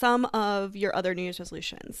with some of your other New Year's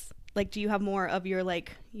resolutions. Like, do you have more of your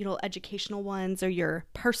like, you know, educational ones or your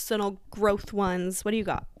personal growth ones? What do you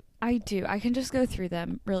got? I do. I can just go through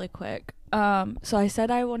them really quick. So I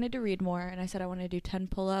said I wanted to read more, and I said I wanted to do 10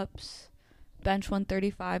 pull-ups, bench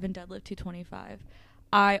 135, and deadlift 225.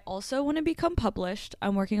 I also want to become published.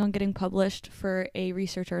 I'm working on getting published for a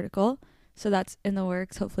research article, so that's in the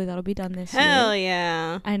works. Hopefully that'll be done this year. Hell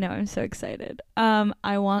yeah. I know. I'm so excited.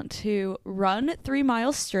 I want to run 3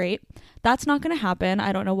 miles straight. That's not going to happen.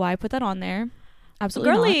 I don't know why I put that on there.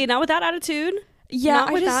 Absolutely Girly, not with that attitude. Yeah,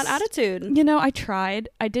 not with that attitude. You know, I tried.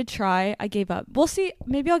 I did try. I gave up. We'll see.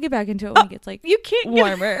 Maybe I'll get back into it when it gets like you can't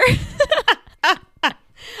warmer.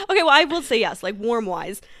 Okay, well, I will say yes, like warm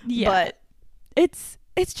wise. Yeah, but it's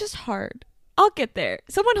just hard. I'll get there.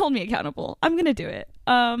 Someone hold me accountable. I'm gonna do it.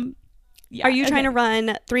 Yeah. Are you trying to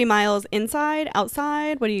run 3 miles inside,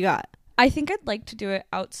 outside? What do you got? I think I'd like to do it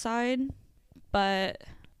outside, but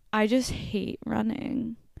I just hate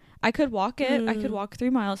running. I could walk it. I could walk 3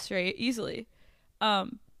 miles straight easily.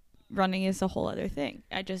 Running is a whole other thing.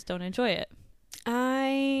 I just don't enjoy it.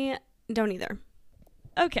 I don't either.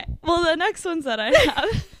 Okay. Well, the next ones that I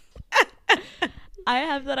have, I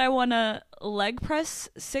have that I want to leg press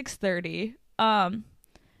 630,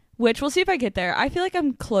 which we'll see if I get there. I feel like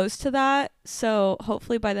I'm close to that. So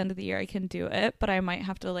hopefully by the end of the year I can do it, but I might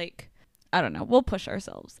have to like, I don't know. We'll push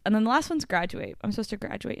ourselves. And then the last one's graduate. I'm supposed to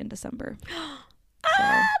graduate in December. So,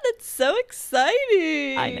 that's so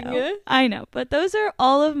exciting. I know. But those are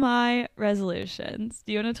all of my resolutions.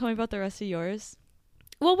 Do you want to tell me about the rest of yours?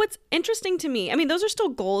 Well, what's interesting to me, I mean, those are still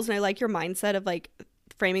goals, and I like your mindset of like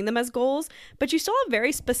framing them as goals, but you still have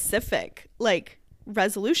very specific like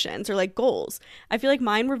resolutions or like goals. I feel like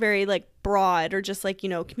mine were very like broad or just like, you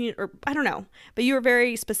know, or I don't know, but you were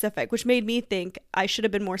very specific, which made me think I should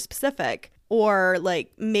have been more specific or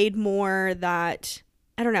like made more that,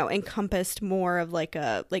 I don't know, encompassed more of like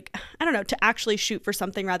a, like, I don't know, to actually shoot for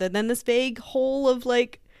something rather than this vague hole of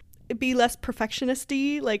like, be less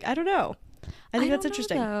perfectionist-y. Like, I don't know. I think that's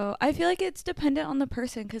interesting. Though. I feel like it's dependent on the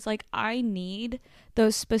person because like I need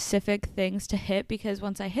those specific things to hit because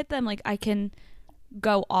once I hit them, like I can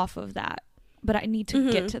go off of that. But I need to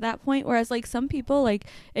get to that point. Whereas like some people like,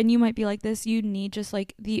 and you might be like this, you need just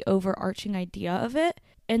like the overarching idea of it.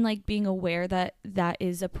 And like being aware that that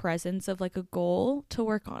is a presence of like a goal to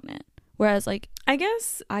work on it. Whereas like I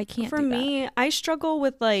guess I can't for do me, that. I struggle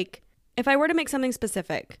with like if I were to make something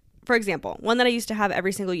specific, for example, one that I used to have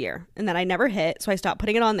every single year and that I never hit. So I stopped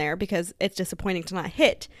putting it on there because it's disappointing to not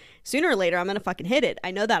hit. Sooner or later, I'm going to fucking hit it.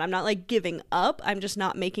 I know that. I'm not like giving up. I'm just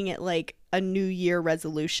not making it like a new year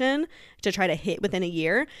resolution to try to hit within a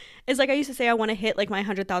year. It's like I used to say I want to hit like my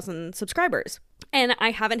 100,000 subscribers and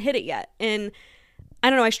I haven't hit it yet. And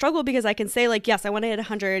I don't know, I struggle because I can say like, yes, I want to hit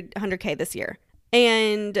 100K this year.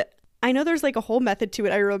 And I know there's like a whole method to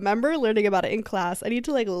it. I remember learning about it in class. I need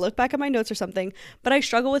to like look back at my notes or something, but I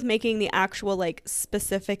struggle with making the actual like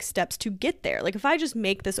specific steps to get there. Like if I just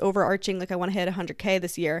make this overarching, like I want to hit 100K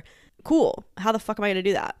this year, cool. How the fuck am I going to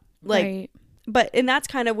do that? Like, right. And that's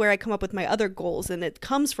kind of where I come up with my other goals. And it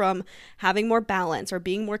comes from having more balance or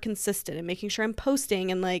being more consistent and making sure I'm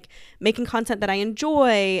posting and like making content that I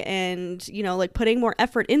enjoy and, you know, like putting more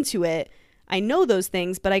effort into it. I know those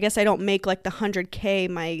things, but I guess I don't make like the 100K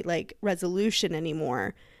my like resolution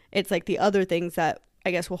anymore. It's like the other things that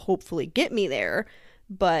I guess will hopefully get me there,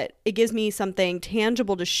 but it gives me something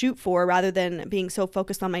tangible to shoot for rather than being so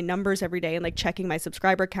focused on my numbers every day and like checking my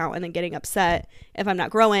subscriber count and then getting upset if I'm not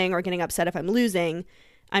growing or getting upset if I'm losing.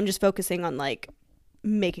 I'm just focusing on like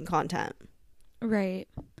making content. Right.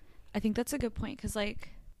 I think that's a good point because like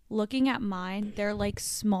looking at mine, they're like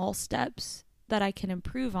small steps that I can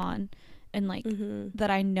improve on. And like that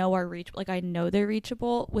I know are reachable, like I know they're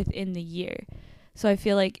reachable within the year. So I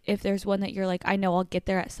feel like if there's one that you're like, I know I'll get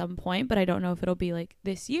there at some point, but I don't know if it'll be like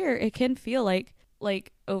this year, it can feel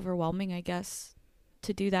like overwhelming, I guess,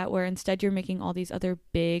 to do that, where instead you're making all these other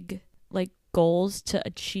big like goals to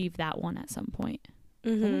achieve that one at some point.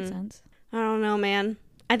 Does that make sense? I don't know, man.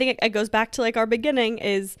 I think it goes back to like our beginning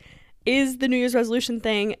is the New Year's resolution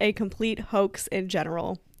thing a complete hoax in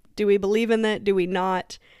general? Do we believe in it? Do we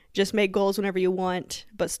not? just make goals whenever you want,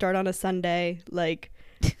 but start on a Sunday. Like,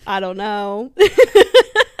 I don't know.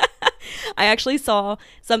 I actually saw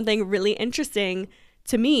something really interesting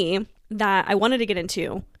to me that I wanted to get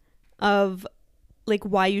into of like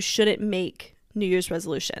why you shouldn't make New Year's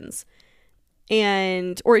resolutions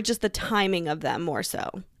or just the timing of them more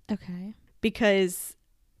so. Okay. Because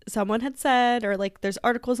someone had said, or like there's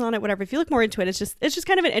articles on it, whatever. If you look more into it, it's just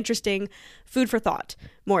kind of an interesting food for thought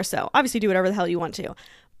more so. Obviously do whatever the hell you want to,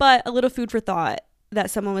 but a little food for thought that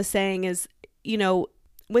someone was saying is, you know,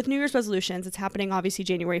 with New Year's resolutions, it's happening obviously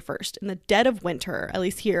January 1st in the dead of winter, at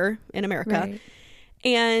least here in America. Right.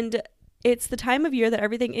 And it's the time of year that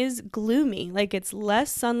everything is gloomy. Like it's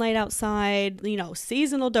less sunlight outside, you know,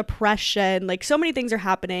 seasonal depression, like so many things are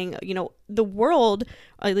happening. You know, the world,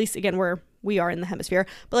 at least again, where we are in the hemisphere,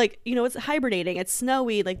 but like, you know, it's hibernating, it's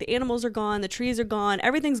snowy, like the animals are gone, the trees are gone,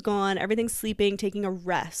 everything's sleeping, taking a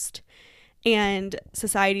rest. And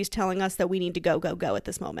society's telling us that we need to go at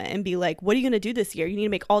this moment and be like, what are you going to do this year? You need to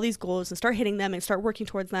make all these goals and start hitting them and start working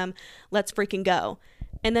towards them. Let's freaking go.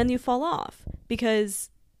 And then you fall off because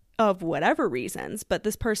of whatever reasons. But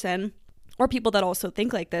this person, or people that also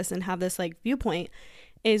think like this and have this like viewpoint,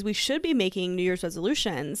 is we should be making New Year's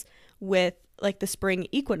resolutions with like the spring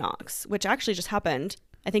equinox, which actually just happened,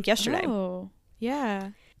 I think yesterday. Oh, yeah.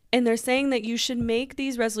 And they're saying that you should make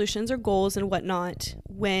these resolutions or goals and whatnot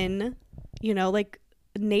when, you know, like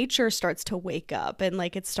nature starts to wake up and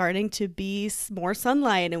like it's starting to be more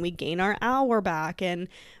sunlight and we gain our hour back and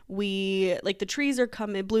we like the trees are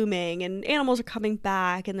blooming and animals are coming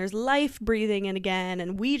back and there's life breathing in again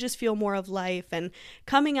and we just feel more of life and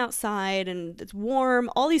coming outside and it's warm.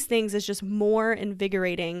 All these things is just more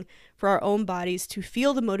invigorating for our own bodies to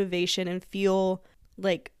feel the motivation and feel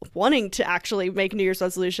like wanting to actually make New Year's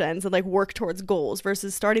resolutions and like work towards goals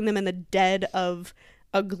versus starting them in the dead of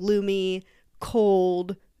a gloomy,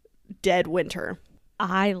 cold, dead winter.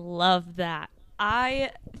 I love that.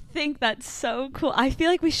 I think that's so cool. I feel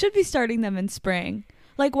like we should be starting them in spring.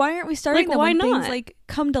 Like, why aren't we starting them when things like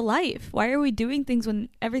come to life? Why are we doing things when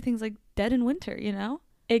everything's like dead in winter, you know?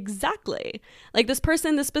 Exactly. Like this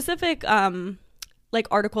person, the specific like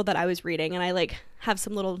article that I was reading, and I like have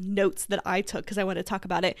some little notes that I took because I want to talk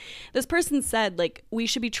about it. This person said like we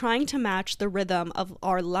should be trying to match the rhythm of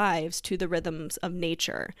our lives to the rhythms of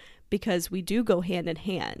nature because we do go hand in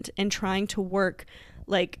hand, and trying to work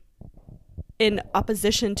like in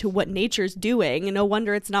opposition to what nature's doing. And no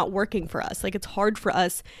wonder it's not working for us. Like it's hard for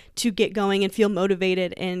us to get going and feel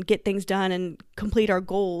motivated and get things done and complete our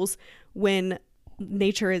goals when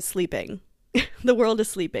nature is sleeping. The world is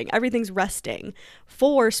sleeping. Everything's resting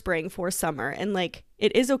for spring, for summer. And like,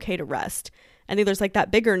 it is okay to rest. I think there's like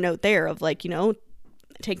that bigger note there of like, you know,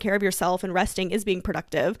 take care of yourself, and resting is being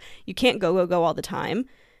productive. You can't go all the time.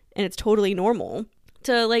 And it's totally normal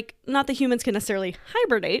to like, not that humans can necessarily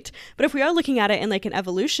hibernate, but if we are looking at it in like an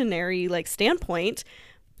evolutionary like standpoint,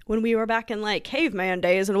 when we were back in like caveman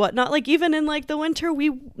days and whatnot, like even in like the winter, we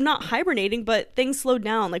not hibernating, but things slowed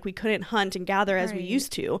down. Like we couldn't hunt and gather as we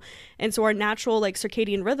used to. And so our natural like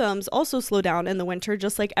circadian rhythms also slow down in the winter,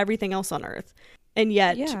 just like everything else on Earth. And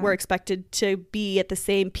yet we're expected to be at the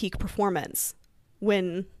same peak performance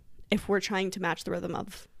if we're trying to match the rhythm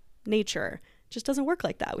of nature. It just doesn't work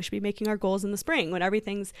like that. We should be making our goals in the spring when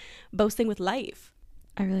everything's boasting with life.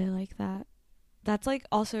 I really like that. That's like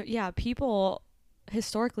also, yeah, people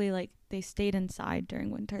historically, like they stayed inside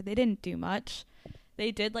during winter. They didn't do much.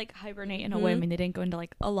 They did like hibernate in a way. I mean, they didn't go into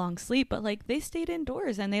like a long sleep, but like they stayed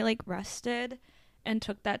indoors and they like rested and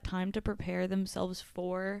took that time to prepare themselves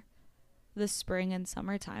for the spring and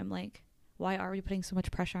summertime. Like, why are we putting so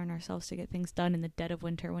much pressure on ourselves to get things done in the dead of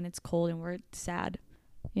winter when it's cold and we're sad,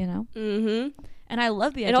 you know? Mm-hmm. And I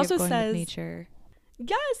love the idea of going with nature.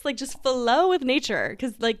 Yes, like just flow with nature.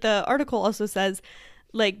 Because like the article also says,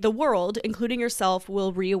 like the world, including yourself,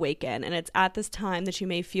 will reawaken, and it's at this time that you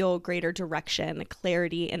may feel greater direction,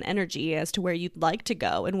 clarity, and energy as to where you'd like to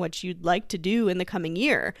go and what you'd like to do in the coming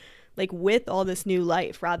year, like with all this new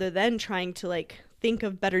life, rather than trying to like think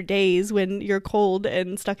of better days when you're cold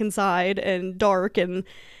and stuck inside and dark. And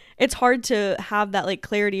it's hard to have that like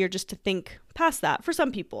clarity or just to think past that for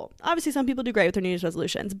some people. Obviously, some people do great with their New Year's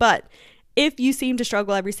resolutions, but if you seem to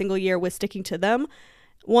struggle every single year with sticking to them,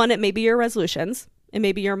 one, it may be your resolutions. It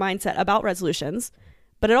may be your mindset about resolutions,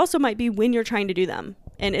 but it also might be when you're trying to do them.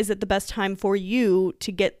 And is it the best time for you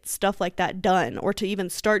to get stuff like that done, or to even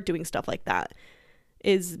start doing stuff like that?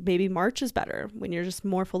 Is maybe March is better when you're just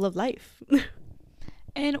more full of life.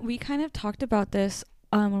 And we kind of talked about this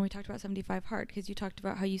when we talked about 75 Hard, because you talked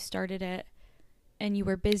about how you started it and you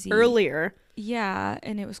were busy earlier. Yeah,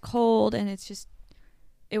 and it was cold and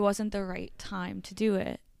it wasn't the right time to do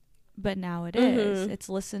it. but now it is. Mhm. It's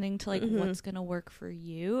listening to like Mhm. what's going to work for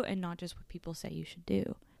you and not just what people say you should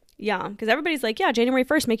do. Yeah, because everybody's like, yeah, January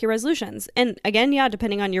 1st, make your resolutions. And again, yeah,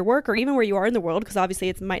 depending on your work or even where you are in the world, because obviously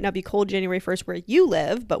it might not be cold January 1st where you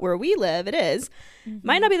live, but where we live, it is.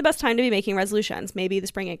 Might not be the best time to be making resolutions. Maybe the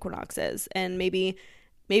spring equinox is. And maybe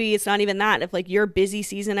it's not even that. If like your busy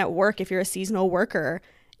season at work, if you're a seasonal worker,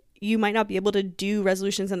 you might not be able to do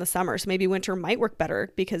resolutions in the summer. So maybe winter might work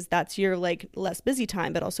better because that's your like less busy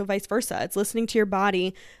time, but also vice versa. It's listening to your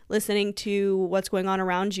body, listening to what's going on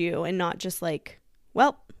around you, and not just like,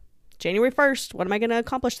 well, January 1st, what am I going to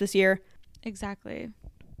accomplish this year? Exactly.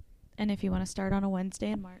 And if you want to start on a Wednesday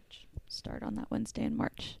in March, start on that Wednesday in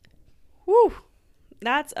March. Whew.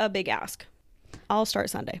 That's a big ask. I'll start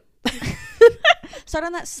Sunday. Start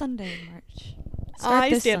on that Sunday in March.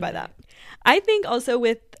 I stand by that. I think also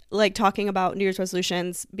with like talking about New Year's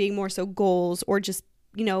resolutions being more so goals or just,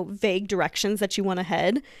 you know, vague directions that you want to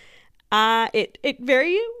head, it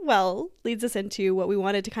very well leads us into what we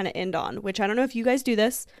wanted to kind of end on, which I don't know if you guys do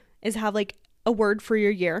this, is have like a word for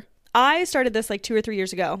your year. I started this like 2 or 3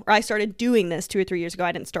 years ago, or I started doing this 2 or 3 years ago.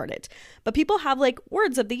 I didn't start it. But people have like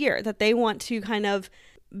words of the year that they want to kind of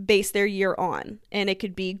base their year on. And it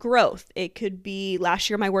could be growth. It could be, last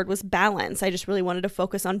year my word was balance. I just really wanted to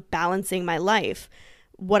focus on balancing my life.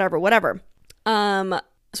 Whatever. So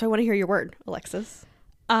I want to hear your word, Alexis.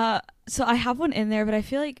 So I have one in there, but I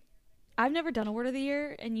feel like I've never done a word of the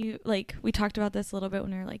year, and you like we talked about this a little bit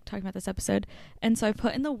when we were like talking about this episode, and so I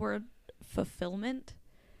put in the word fulfillment.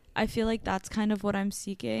 I feel like that's kind of what I'm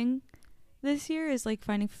seeking this year, is like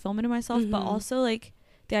finding fulfillment in myself, but also like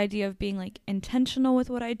the idea of being like intentional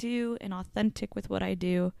with what I do and authentic with what I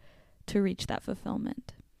do to reach that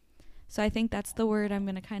fulfillment. So I think that's the word I'm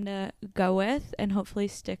going to kind of go with and hopefully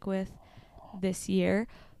stick with this year.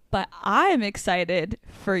 But I'm excited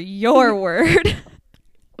for your word.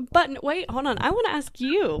 But wait, hold on. I want to ask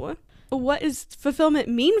you, what does fulfillment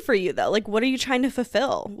mean for you though? Like, what are you trying to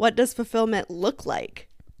fulfill? What does fulfillment look like?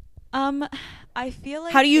 I feel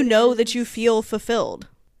like, how do you know that you feel fulfilled?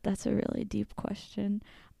 That's a really deep question.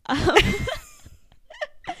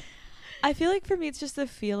 I feel like for me, it's just the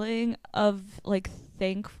feeling of like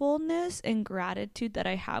thankfulness and gratitude that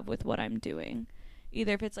I have with what I'm doing.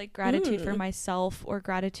 Either if it's like gratitude for myself, or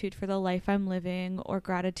gratitude for the life I'm living, or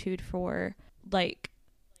gratitude for like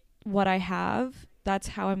what I have. That's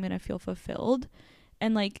how I'm going to feel fulfilled.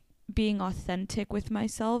 And like being authentic with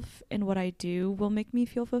myself and what I do will make me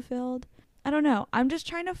feel fulfilled. I don't know. I'm just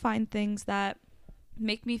trying to find things that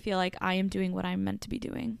make me feel like I am doing what I'm meant to be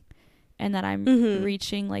doing, and that I'm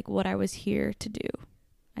reaching like what I was here to do.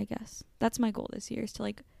 I guess that's my goal this year, is to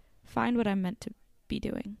like find what I'm meant to be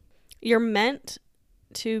doing. You're meant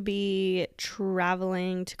to be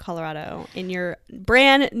traveling to Colorado in your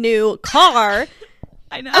brand new car.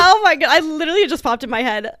 I know. Oh my God. I literally just popped in my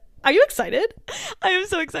head. Are you excited? I am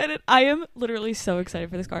so excited. I am literally so excited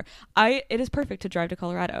for this car. It is perfect to drive to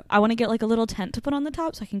Colorado. I want to get like a little tent to put on the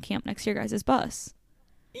top so I can camp next to your guys' bus.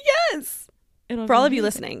 Yes. For all of you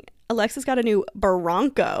listening, Alexis got a new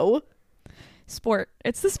Bronco. Sport.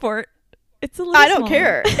 It's the Sport. It's a little I don't small.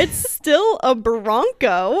 care. It's still a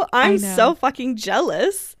Bronco. I'm so fucking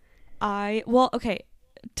jealous. Okay.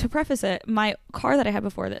 To preface it, my car that I had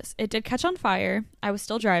before this, it did catch on fire. I was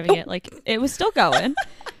still driving it. Like, it was still going.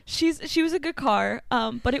 She was a good car,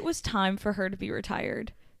 but it was time for her to be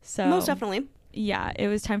retired. So most definitely. Yeah, it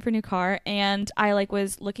was time for a new car. And I like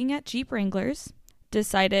was looking at Jeep Wranglers,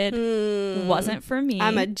 decided wasn't for me.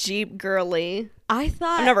 I'm a Jeep girlie. I've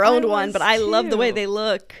never owned one, but I love the way they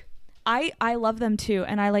look. I love them too.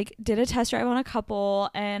 And I like did a test drive on a couple,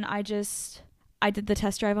 and I did the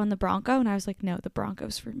test drive on the Bronco, and I was like, no, the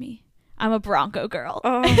Bronco's for me. I'm a Bronco girl.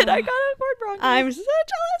 Oh, and I got a Ford Bronco. I'm so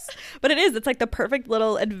jealous. But it's like the perfect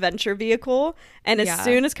little adventure vehicle. And as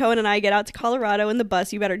soon as Cohen and I get out to Colorado in the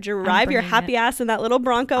bus, you better drive your happy ass in that little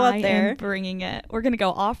Bronco up there. I am bringing it. We're going to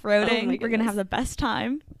go off-roading. We're going to have the best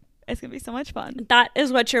time. It's going to be so much fun. That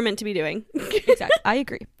is what you're meant to be doing. Exactly.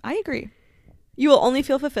 I agree. You will only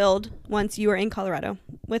feel fulfilled once you are in Colorado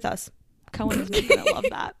with us. Cohen is going to love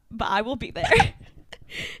that, but I will be there.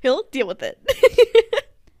 He'll deal with it.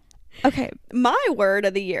 Okay. My word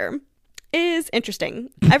of the year is interesting.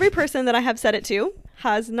 Every person that I have said it to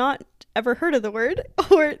has not ever heard of the word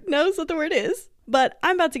or knows what the word is, but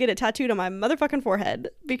I'm about to get it tattooed on my motherfucking forehead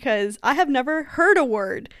because I have never heard a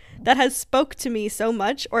word that has spoke to me so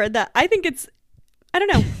much, or that I think it's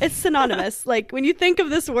synonymous. Like when you think of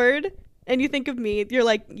this word and you think of me, you're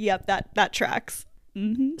like, yep, that tracks.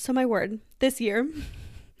 Mm-hmm. So my word this year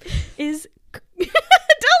is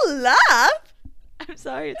don't laugh. I'm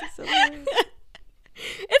sorry, it's a silly word.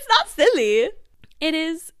 It's not silly. It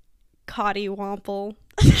is Cottywomple.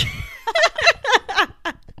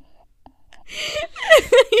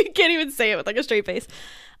 You can't even say it with like a straight face.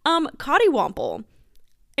 Cottywomple.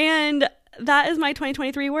 And that is my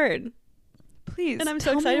 2023 word. Please, and I'm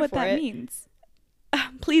so tell excited me what for that it. means.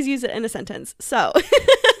 Please use it in a sentence. So,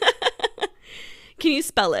 can you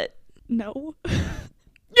spell it? No.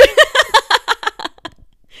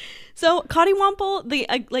 So, cottywomple, the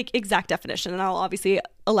like exact definition, and I'll obviously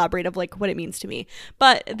elaborate of like what it means to me.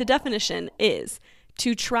 But the definition is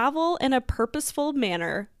to travel in a purposeful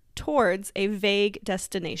manner towards a vague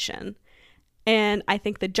destination. And I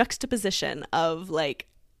think the juxtaposition of like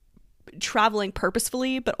traveling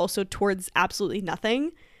purposefully, but also towards absolutely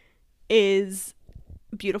nothing is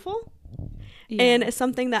beautiful. Yeah. And it's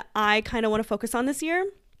something that I kind of want to focus on this year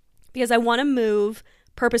because I want to move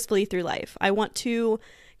purposefully through life. I want to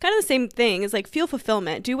kind of the same thing is like feel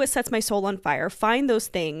fulfillment, do what sets my soul on fire, find those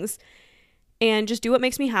things and just do what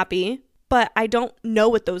makes me happy. But I don't know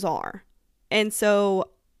what those are. And so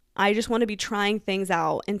I just want to be trying things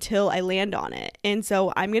out until I land on it. And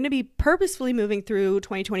so I'm going to be purposefully moving through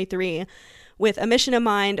 2023 with a mission in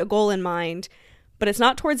mind, a goal in mind, but it's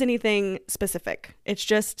not towards anything specific. It's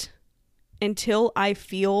just until I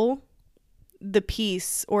feel the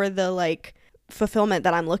peace or the like fulfillment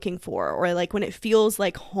that I'm looking for, or like when it feels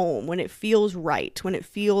like home, when it feels right, when it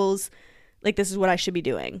feels like this is what I should be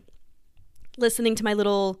doing. Listening to my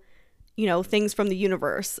little, you know, things from the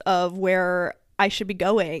universe of where I should be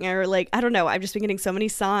going, or like, I don't know, I've just been getting so many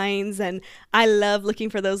signs and I love looking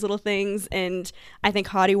for those little things. And I think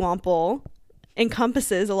Cottywomple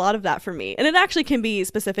encompasses a lot of that for me. And it actually can be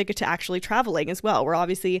specific to actually traveling as well. We're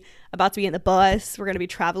obviously about to be in the bus. We're going to be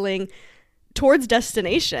traveling towards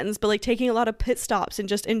destinations, but like taking a lot of pit stops and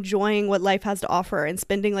just enjoying what life has to offer and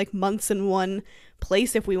spending like months in one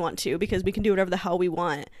place if we want to, because we can do whatever the hell we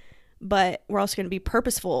want. But we're also going to be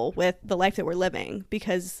purposeful with the life that we're living,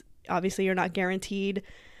 because obviously you're not guaranteed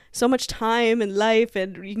so much time in life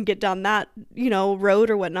and you can get down that, you know, road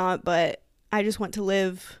or whatnot. But I just want to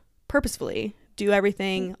live purposefully, do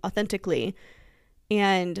everything authentically,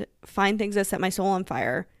 and find things that set my soul on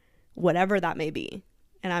fire, whatever that may be.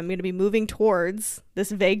 And I'm going to be moving towards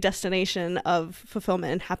this vague destination of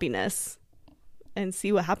fulfillment and happiness and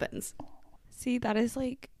see what happens. See, that is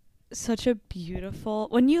like such a beautiful,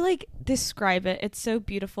 when you like describe it, it's so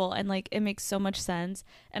beautiful and like it makes so much sense.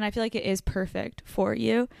 And I feel like it is perfect for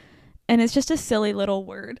you. And it's just a silly little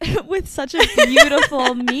word with such a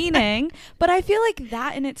beautiful meaning. But I feel like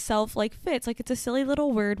that in itself like fits. Like it's a silly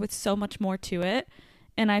little word with so much more to it.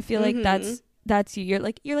 And I feel like that's you. You're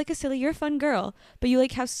like a silly, you're a fun girl, but you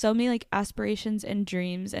like have so many like aspirations and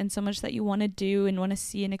dreams and so much that you want to do and want to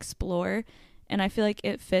see and explore. And I feel like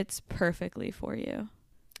it fits perfectly for you.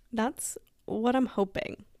 That's what I'm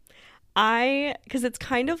hoping. Because it's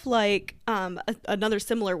kind of like another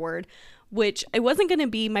similar word, which it wasn't going to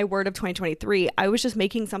be my word of 2023. I was just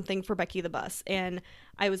making something for Becky the Bus, and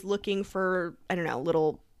I was looking for, I don't know,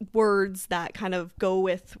 little words that kind of go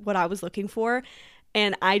with what I was looking for.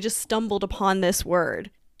 And I just stumbled upon this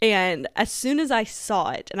word. And as soon as I saw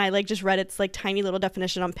it and I like just read its like tiny little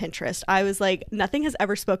definition on Pinterest, I was like, nothing has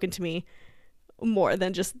ever spoken to me more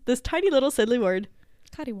than just this tiny little silly word.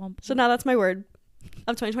 Cottywomple. So now that's my word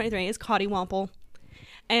of 2023 is Cottywomple.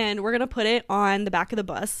 And we're going to put it on the back of the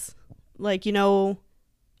bus. Like, you know,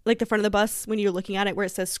 like the front of the bus when you're looking at it where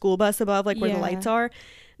it says school bus above, like where the lights are.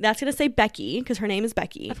 That's going to say Becky because her name is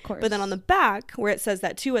Becky. Of course. But then on the back where it says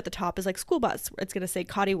that too at the top is like school bus. It's going to say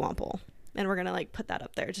Cottywomple. And we're going to like put that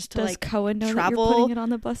up there just to Does like Cohen know travel. that you're putting it on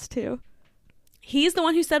the bus too? He's the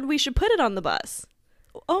one who said we should put it on the bus.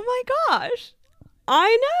 Oh my gosh.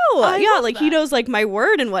 I know. I yeah, love like that. he knows like my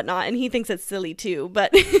word and whatnot, and he thinks it's silly too.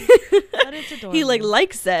 But That is adorable. he like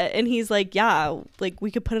likes it, and he's like, yeah, like we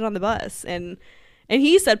could put it on the bus, and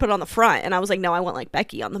he said put it on the front, and I was like, no, I want like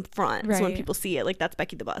Becky on the front, so when Right. people see it, like that's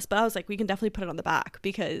Becky the Bus. But I was like, we can definitely put it on the back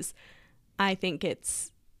because I think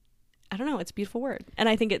it's, I don't know, it's a beautiful word, and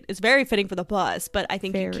I think it's very fitting for the bus. But I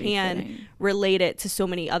think Very you can fitting. relate it to so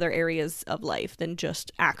many other areas of life than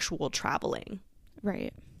just actual traveling.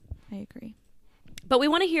 Right. I agree. But we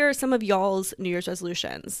want to hear some of y'all's New Year's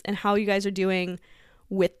resolutions and how you guys are doing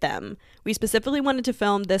with them. We specifically wanted to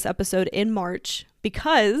film this episode in March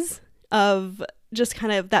because of just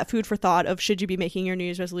kind of that food for thought of should you be making your New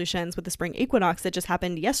Year's resolutions with the spring equinox that just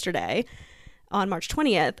happened yesterday on March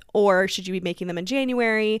 20th, or should you be making them in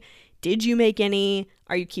January? Did you make any?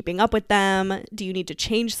 Are you keeping up with them? Do you need to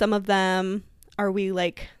change some of them? Are we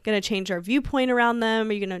like going to change our viewpoint around them?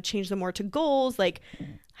 Are you going to change them more to goals? Like,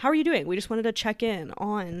 how are you doing? We just wanted to check in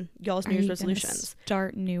on y'all's New Year's resolutions.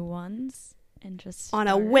 Start new ones and just On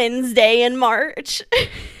a Wednesday in March.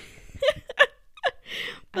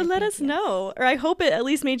 But let us know. Or I hope it at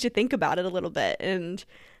least made you think about it a little bit and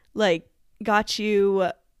like got you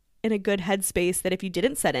in a good headspace that if you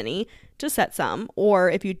didn't set any, to set some,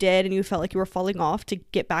 or if you did and you felt like you were falling off, to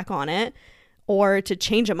get back on it, or to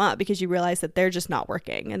change them up because you realize that they're just not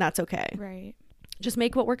working, and that's okay. Right. Just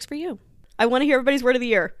make what works for you. I want to hear everybody's word of the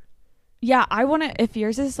year. Yeah, I want to, if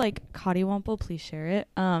yours is like Cottywomple, please share it.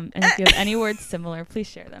 And if you have any words similar, please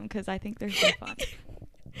share them because I think they're so fun.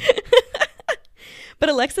 But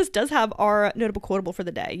Alexis does have our notable quotable for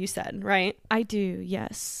the day, you said, right? I do,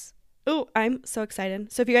 yes. Oh, I'm so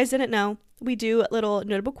excited. So if you guys didn't know, we do little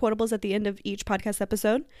notable quotables at the end of each podcast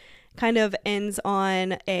episode. Kind of ends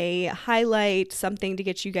on a highlight, something to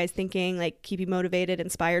get you guys thinking, like keep you motivated,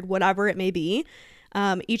 inspired, whatever it may be.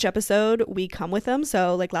 Each episode we come with them.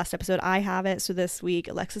 So like last episode I have it, so this week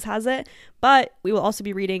Alexis has it, but we will also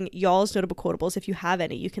be reading y'all's notable quotables. If you have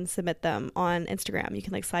any, you can submit them on Instagram. You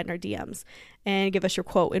can like slide in our DMs and give us your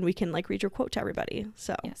quote, and we can like read your quote to everybody.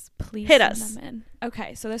 So yes, please hit send us. them in.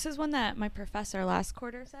 Okay, so this is one that my professor last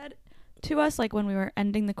quarter said to us, like when we were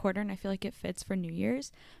ending the quarter, and I feel like it fits for New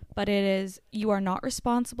Year's, but it is, you are not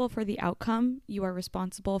responsible for the outcome, you are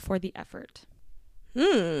responsible for the effort.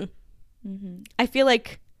 I feel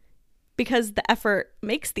like because the effort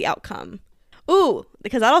makes the outcome. Ooh,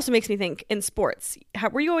 because that also makes me think in sports.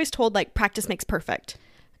 Were you always told like practice makes perfect?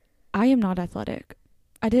 I am not athletic.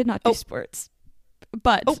 I did not do sports.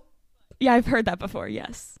 But yeah, I've heard that before,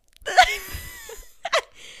 yes.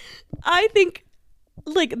 I think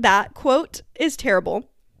like that quote is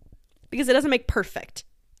terrible because it doesn't make perfect.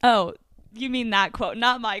 Oh, you mean that quote,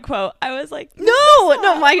 not my quote. I was like,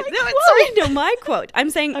 my quote. I'm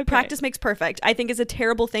saying okay. Practice makes perfect, I think, is a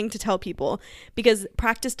terrible thing to tell people because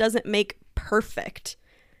practice doesn't make perfect.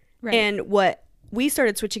 Right. And what we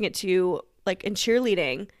started switching it to, like in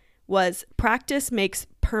cheerleading, was practice makes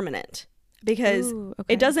permanent because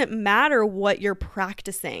it doesn't matter what you're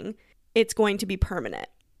practicing, it's going to be permanent.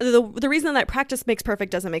 The reason that practice makes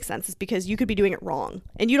perfect doesn't make sense is because you could be doing it wrong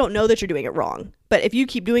and you don't know that you're doing it wrong. But if you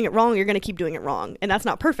keep doing it wrong, you're going to keep doing it wrong. And that's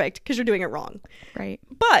not perfect because you're doing it wrong. Right.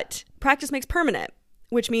 But practice makes permanent,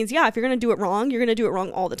 which means, yeah, if you're going to do it wrong, you're going to do it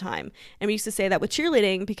wrong all the time. And we used to say that with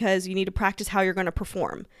cheerleading because you need to practice how you're going to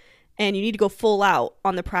perform. And you need to go full out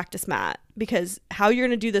on the practice mat because how you're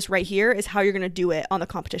going to do this right here is how you're going to do it on the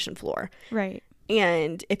competition floor. Right.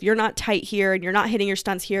 And if you're not tight here and you're not hitting your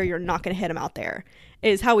stunts here, you're not going to hit them out there,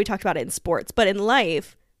 is how we talked about it in sports. But in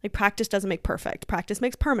life, like practice doesn't make perfect. Practice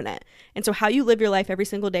makes permanent. And so how you live your life every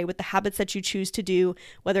single day with the habits that you choose to do,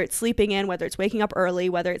 whether it's sleeping in, whether it's waking up early,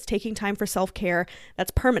 whether it's taking time for self-care,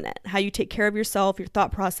 that's permanent. How you take care of yourself, your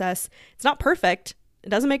thought process, it's not perfect. It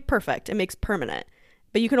doesn't make perfect. It makes permanent.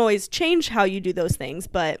 But you can always change how you do those things.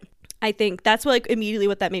 But I think that's what, like, immediately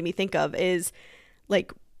what that made me think of is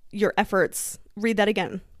like your efforts. Read that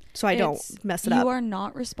again so I don't mess it up. You are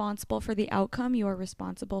not responsible for the outcome. You are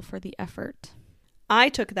responsible for the effort. I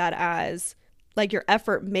took that as like your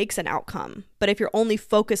effort makes an outcome. But if you're only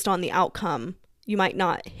focused on the outcome, you might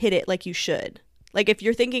not hit it like you should. Like if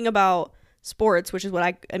you're thinking about sports, which is what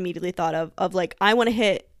I immediately thought of like, I want to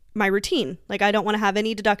hit my routine. Like I don't want to have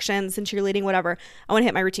any deductions in cheerleading, whatever. I want to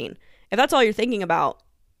hit my routine. If that's all you're thinking about,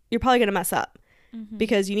 you're probably going to mess up.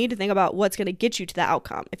 Because you need to think about what's going to get you to the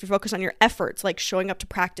outcome. If you're focused on your efforts, like showing up to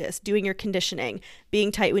practice, doing your conditioning,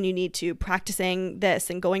 being tight when you need to, practicing this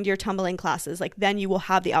and going to your tumbling classes, like then you will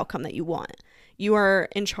have the outcome that you want. You are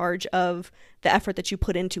in charge of the effort that you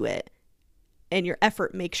put into it, and your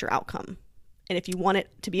effort makes your outcome. And if you want it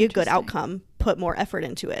to be a good outcome, put more effort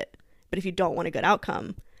into it. But if you don't want a good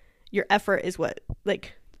outcome, your effort is what,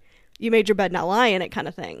 like, you made your bed, now lie in it kind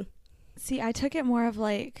of thing. See, I took it more of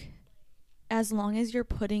like, as long as you're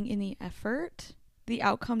putting in the effort, the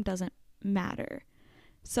outcome doesn't matter.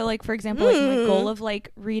 So like, for example, like my goal of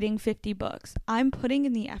like reading 50 books, I'm putting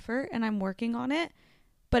in the effort and I'm working on it.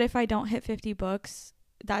 But if I don't hit 50 books,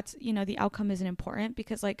 that's, you know, the outcome isn't important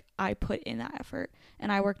because like I put in that effort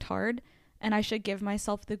and I worked hard, and I should give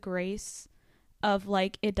myself the grace of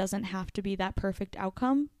like, it doesn't have to be that perfect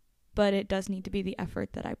outcome, but it does need to be the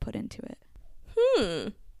effort that I put into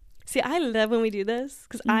it. See, I love when we do this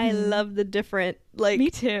because I love the different, like, Me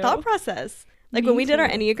too. thought process. Like, when we did our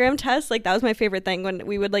Enneagram test, like, that was my favorite thing when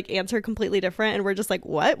we would, like, answer completely different and we're just like,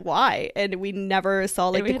 what? Why? And we never saw,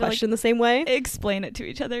 like, the question the same way. Explain it to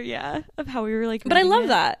each other, yeah, of how we were, like, but I love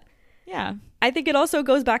that. Yeah. I think it also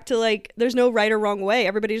goes back to, like, there's no right or wrong way.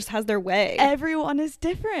 Everybody just has their way. Everyone is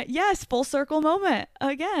different. Yes, full circle moment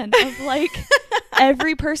again of, like,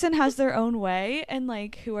 every person has their own way, and,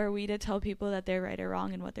 like, who are we to tell people that they're right or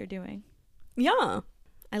wrong in what they're doing? Yeah.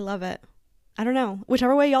 I love it. I don't know.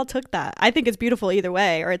 Whichever way y'all took that. I think it's beautiful either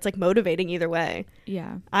way, or it's like motivating either way.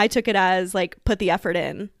 Yeah. I took it as like put the effort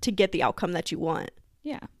in to get the outcome that you want.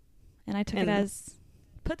 Yeah. And I took it as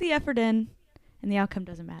put the effort in and the outcome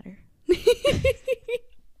doesn't matter.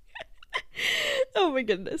 Oh my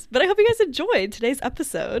goodness. But I hope you guys enjoyed today's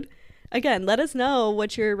episode. Again, let us know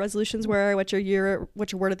what your resolutions were, what your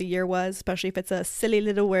word of the year was, especially if it's a silly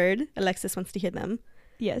little word. Alexis wants to hear them.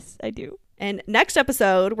 Yes, I do. And next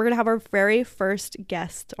episode, we're going to have our very first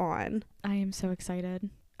guest on. I am so excited.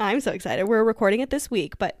 I'm so excited. We're recording it this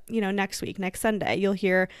week, but next week, next Sunday, you'll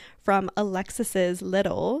hear from Alexis's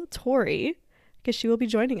little Tori, because she will be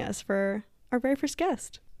joining us for our very first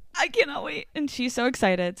guest. I cannot wait. And she's so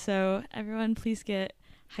excited. So everyone, please get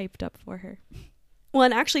hyped up for her. Well,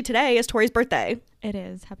 and actually today is Tori's birthday. It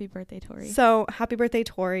is. Happy birthday, Tori. So happy birthday,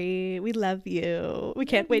 Tori. We love you. We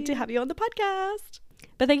can't wait to have you on the podcast.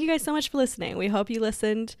 But thank you guys so much for listening. We hope you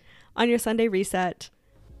listened on your Sunday reset.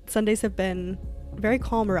 Sundays have been very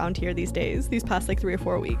calm around here these days, these past like 3 or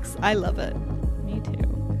 4 weeks. I love it. Me too.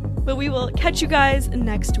 But we will catch you guys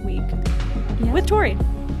next week with Tori.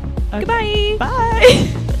 Okay. Goodbye.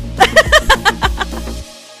 Bye.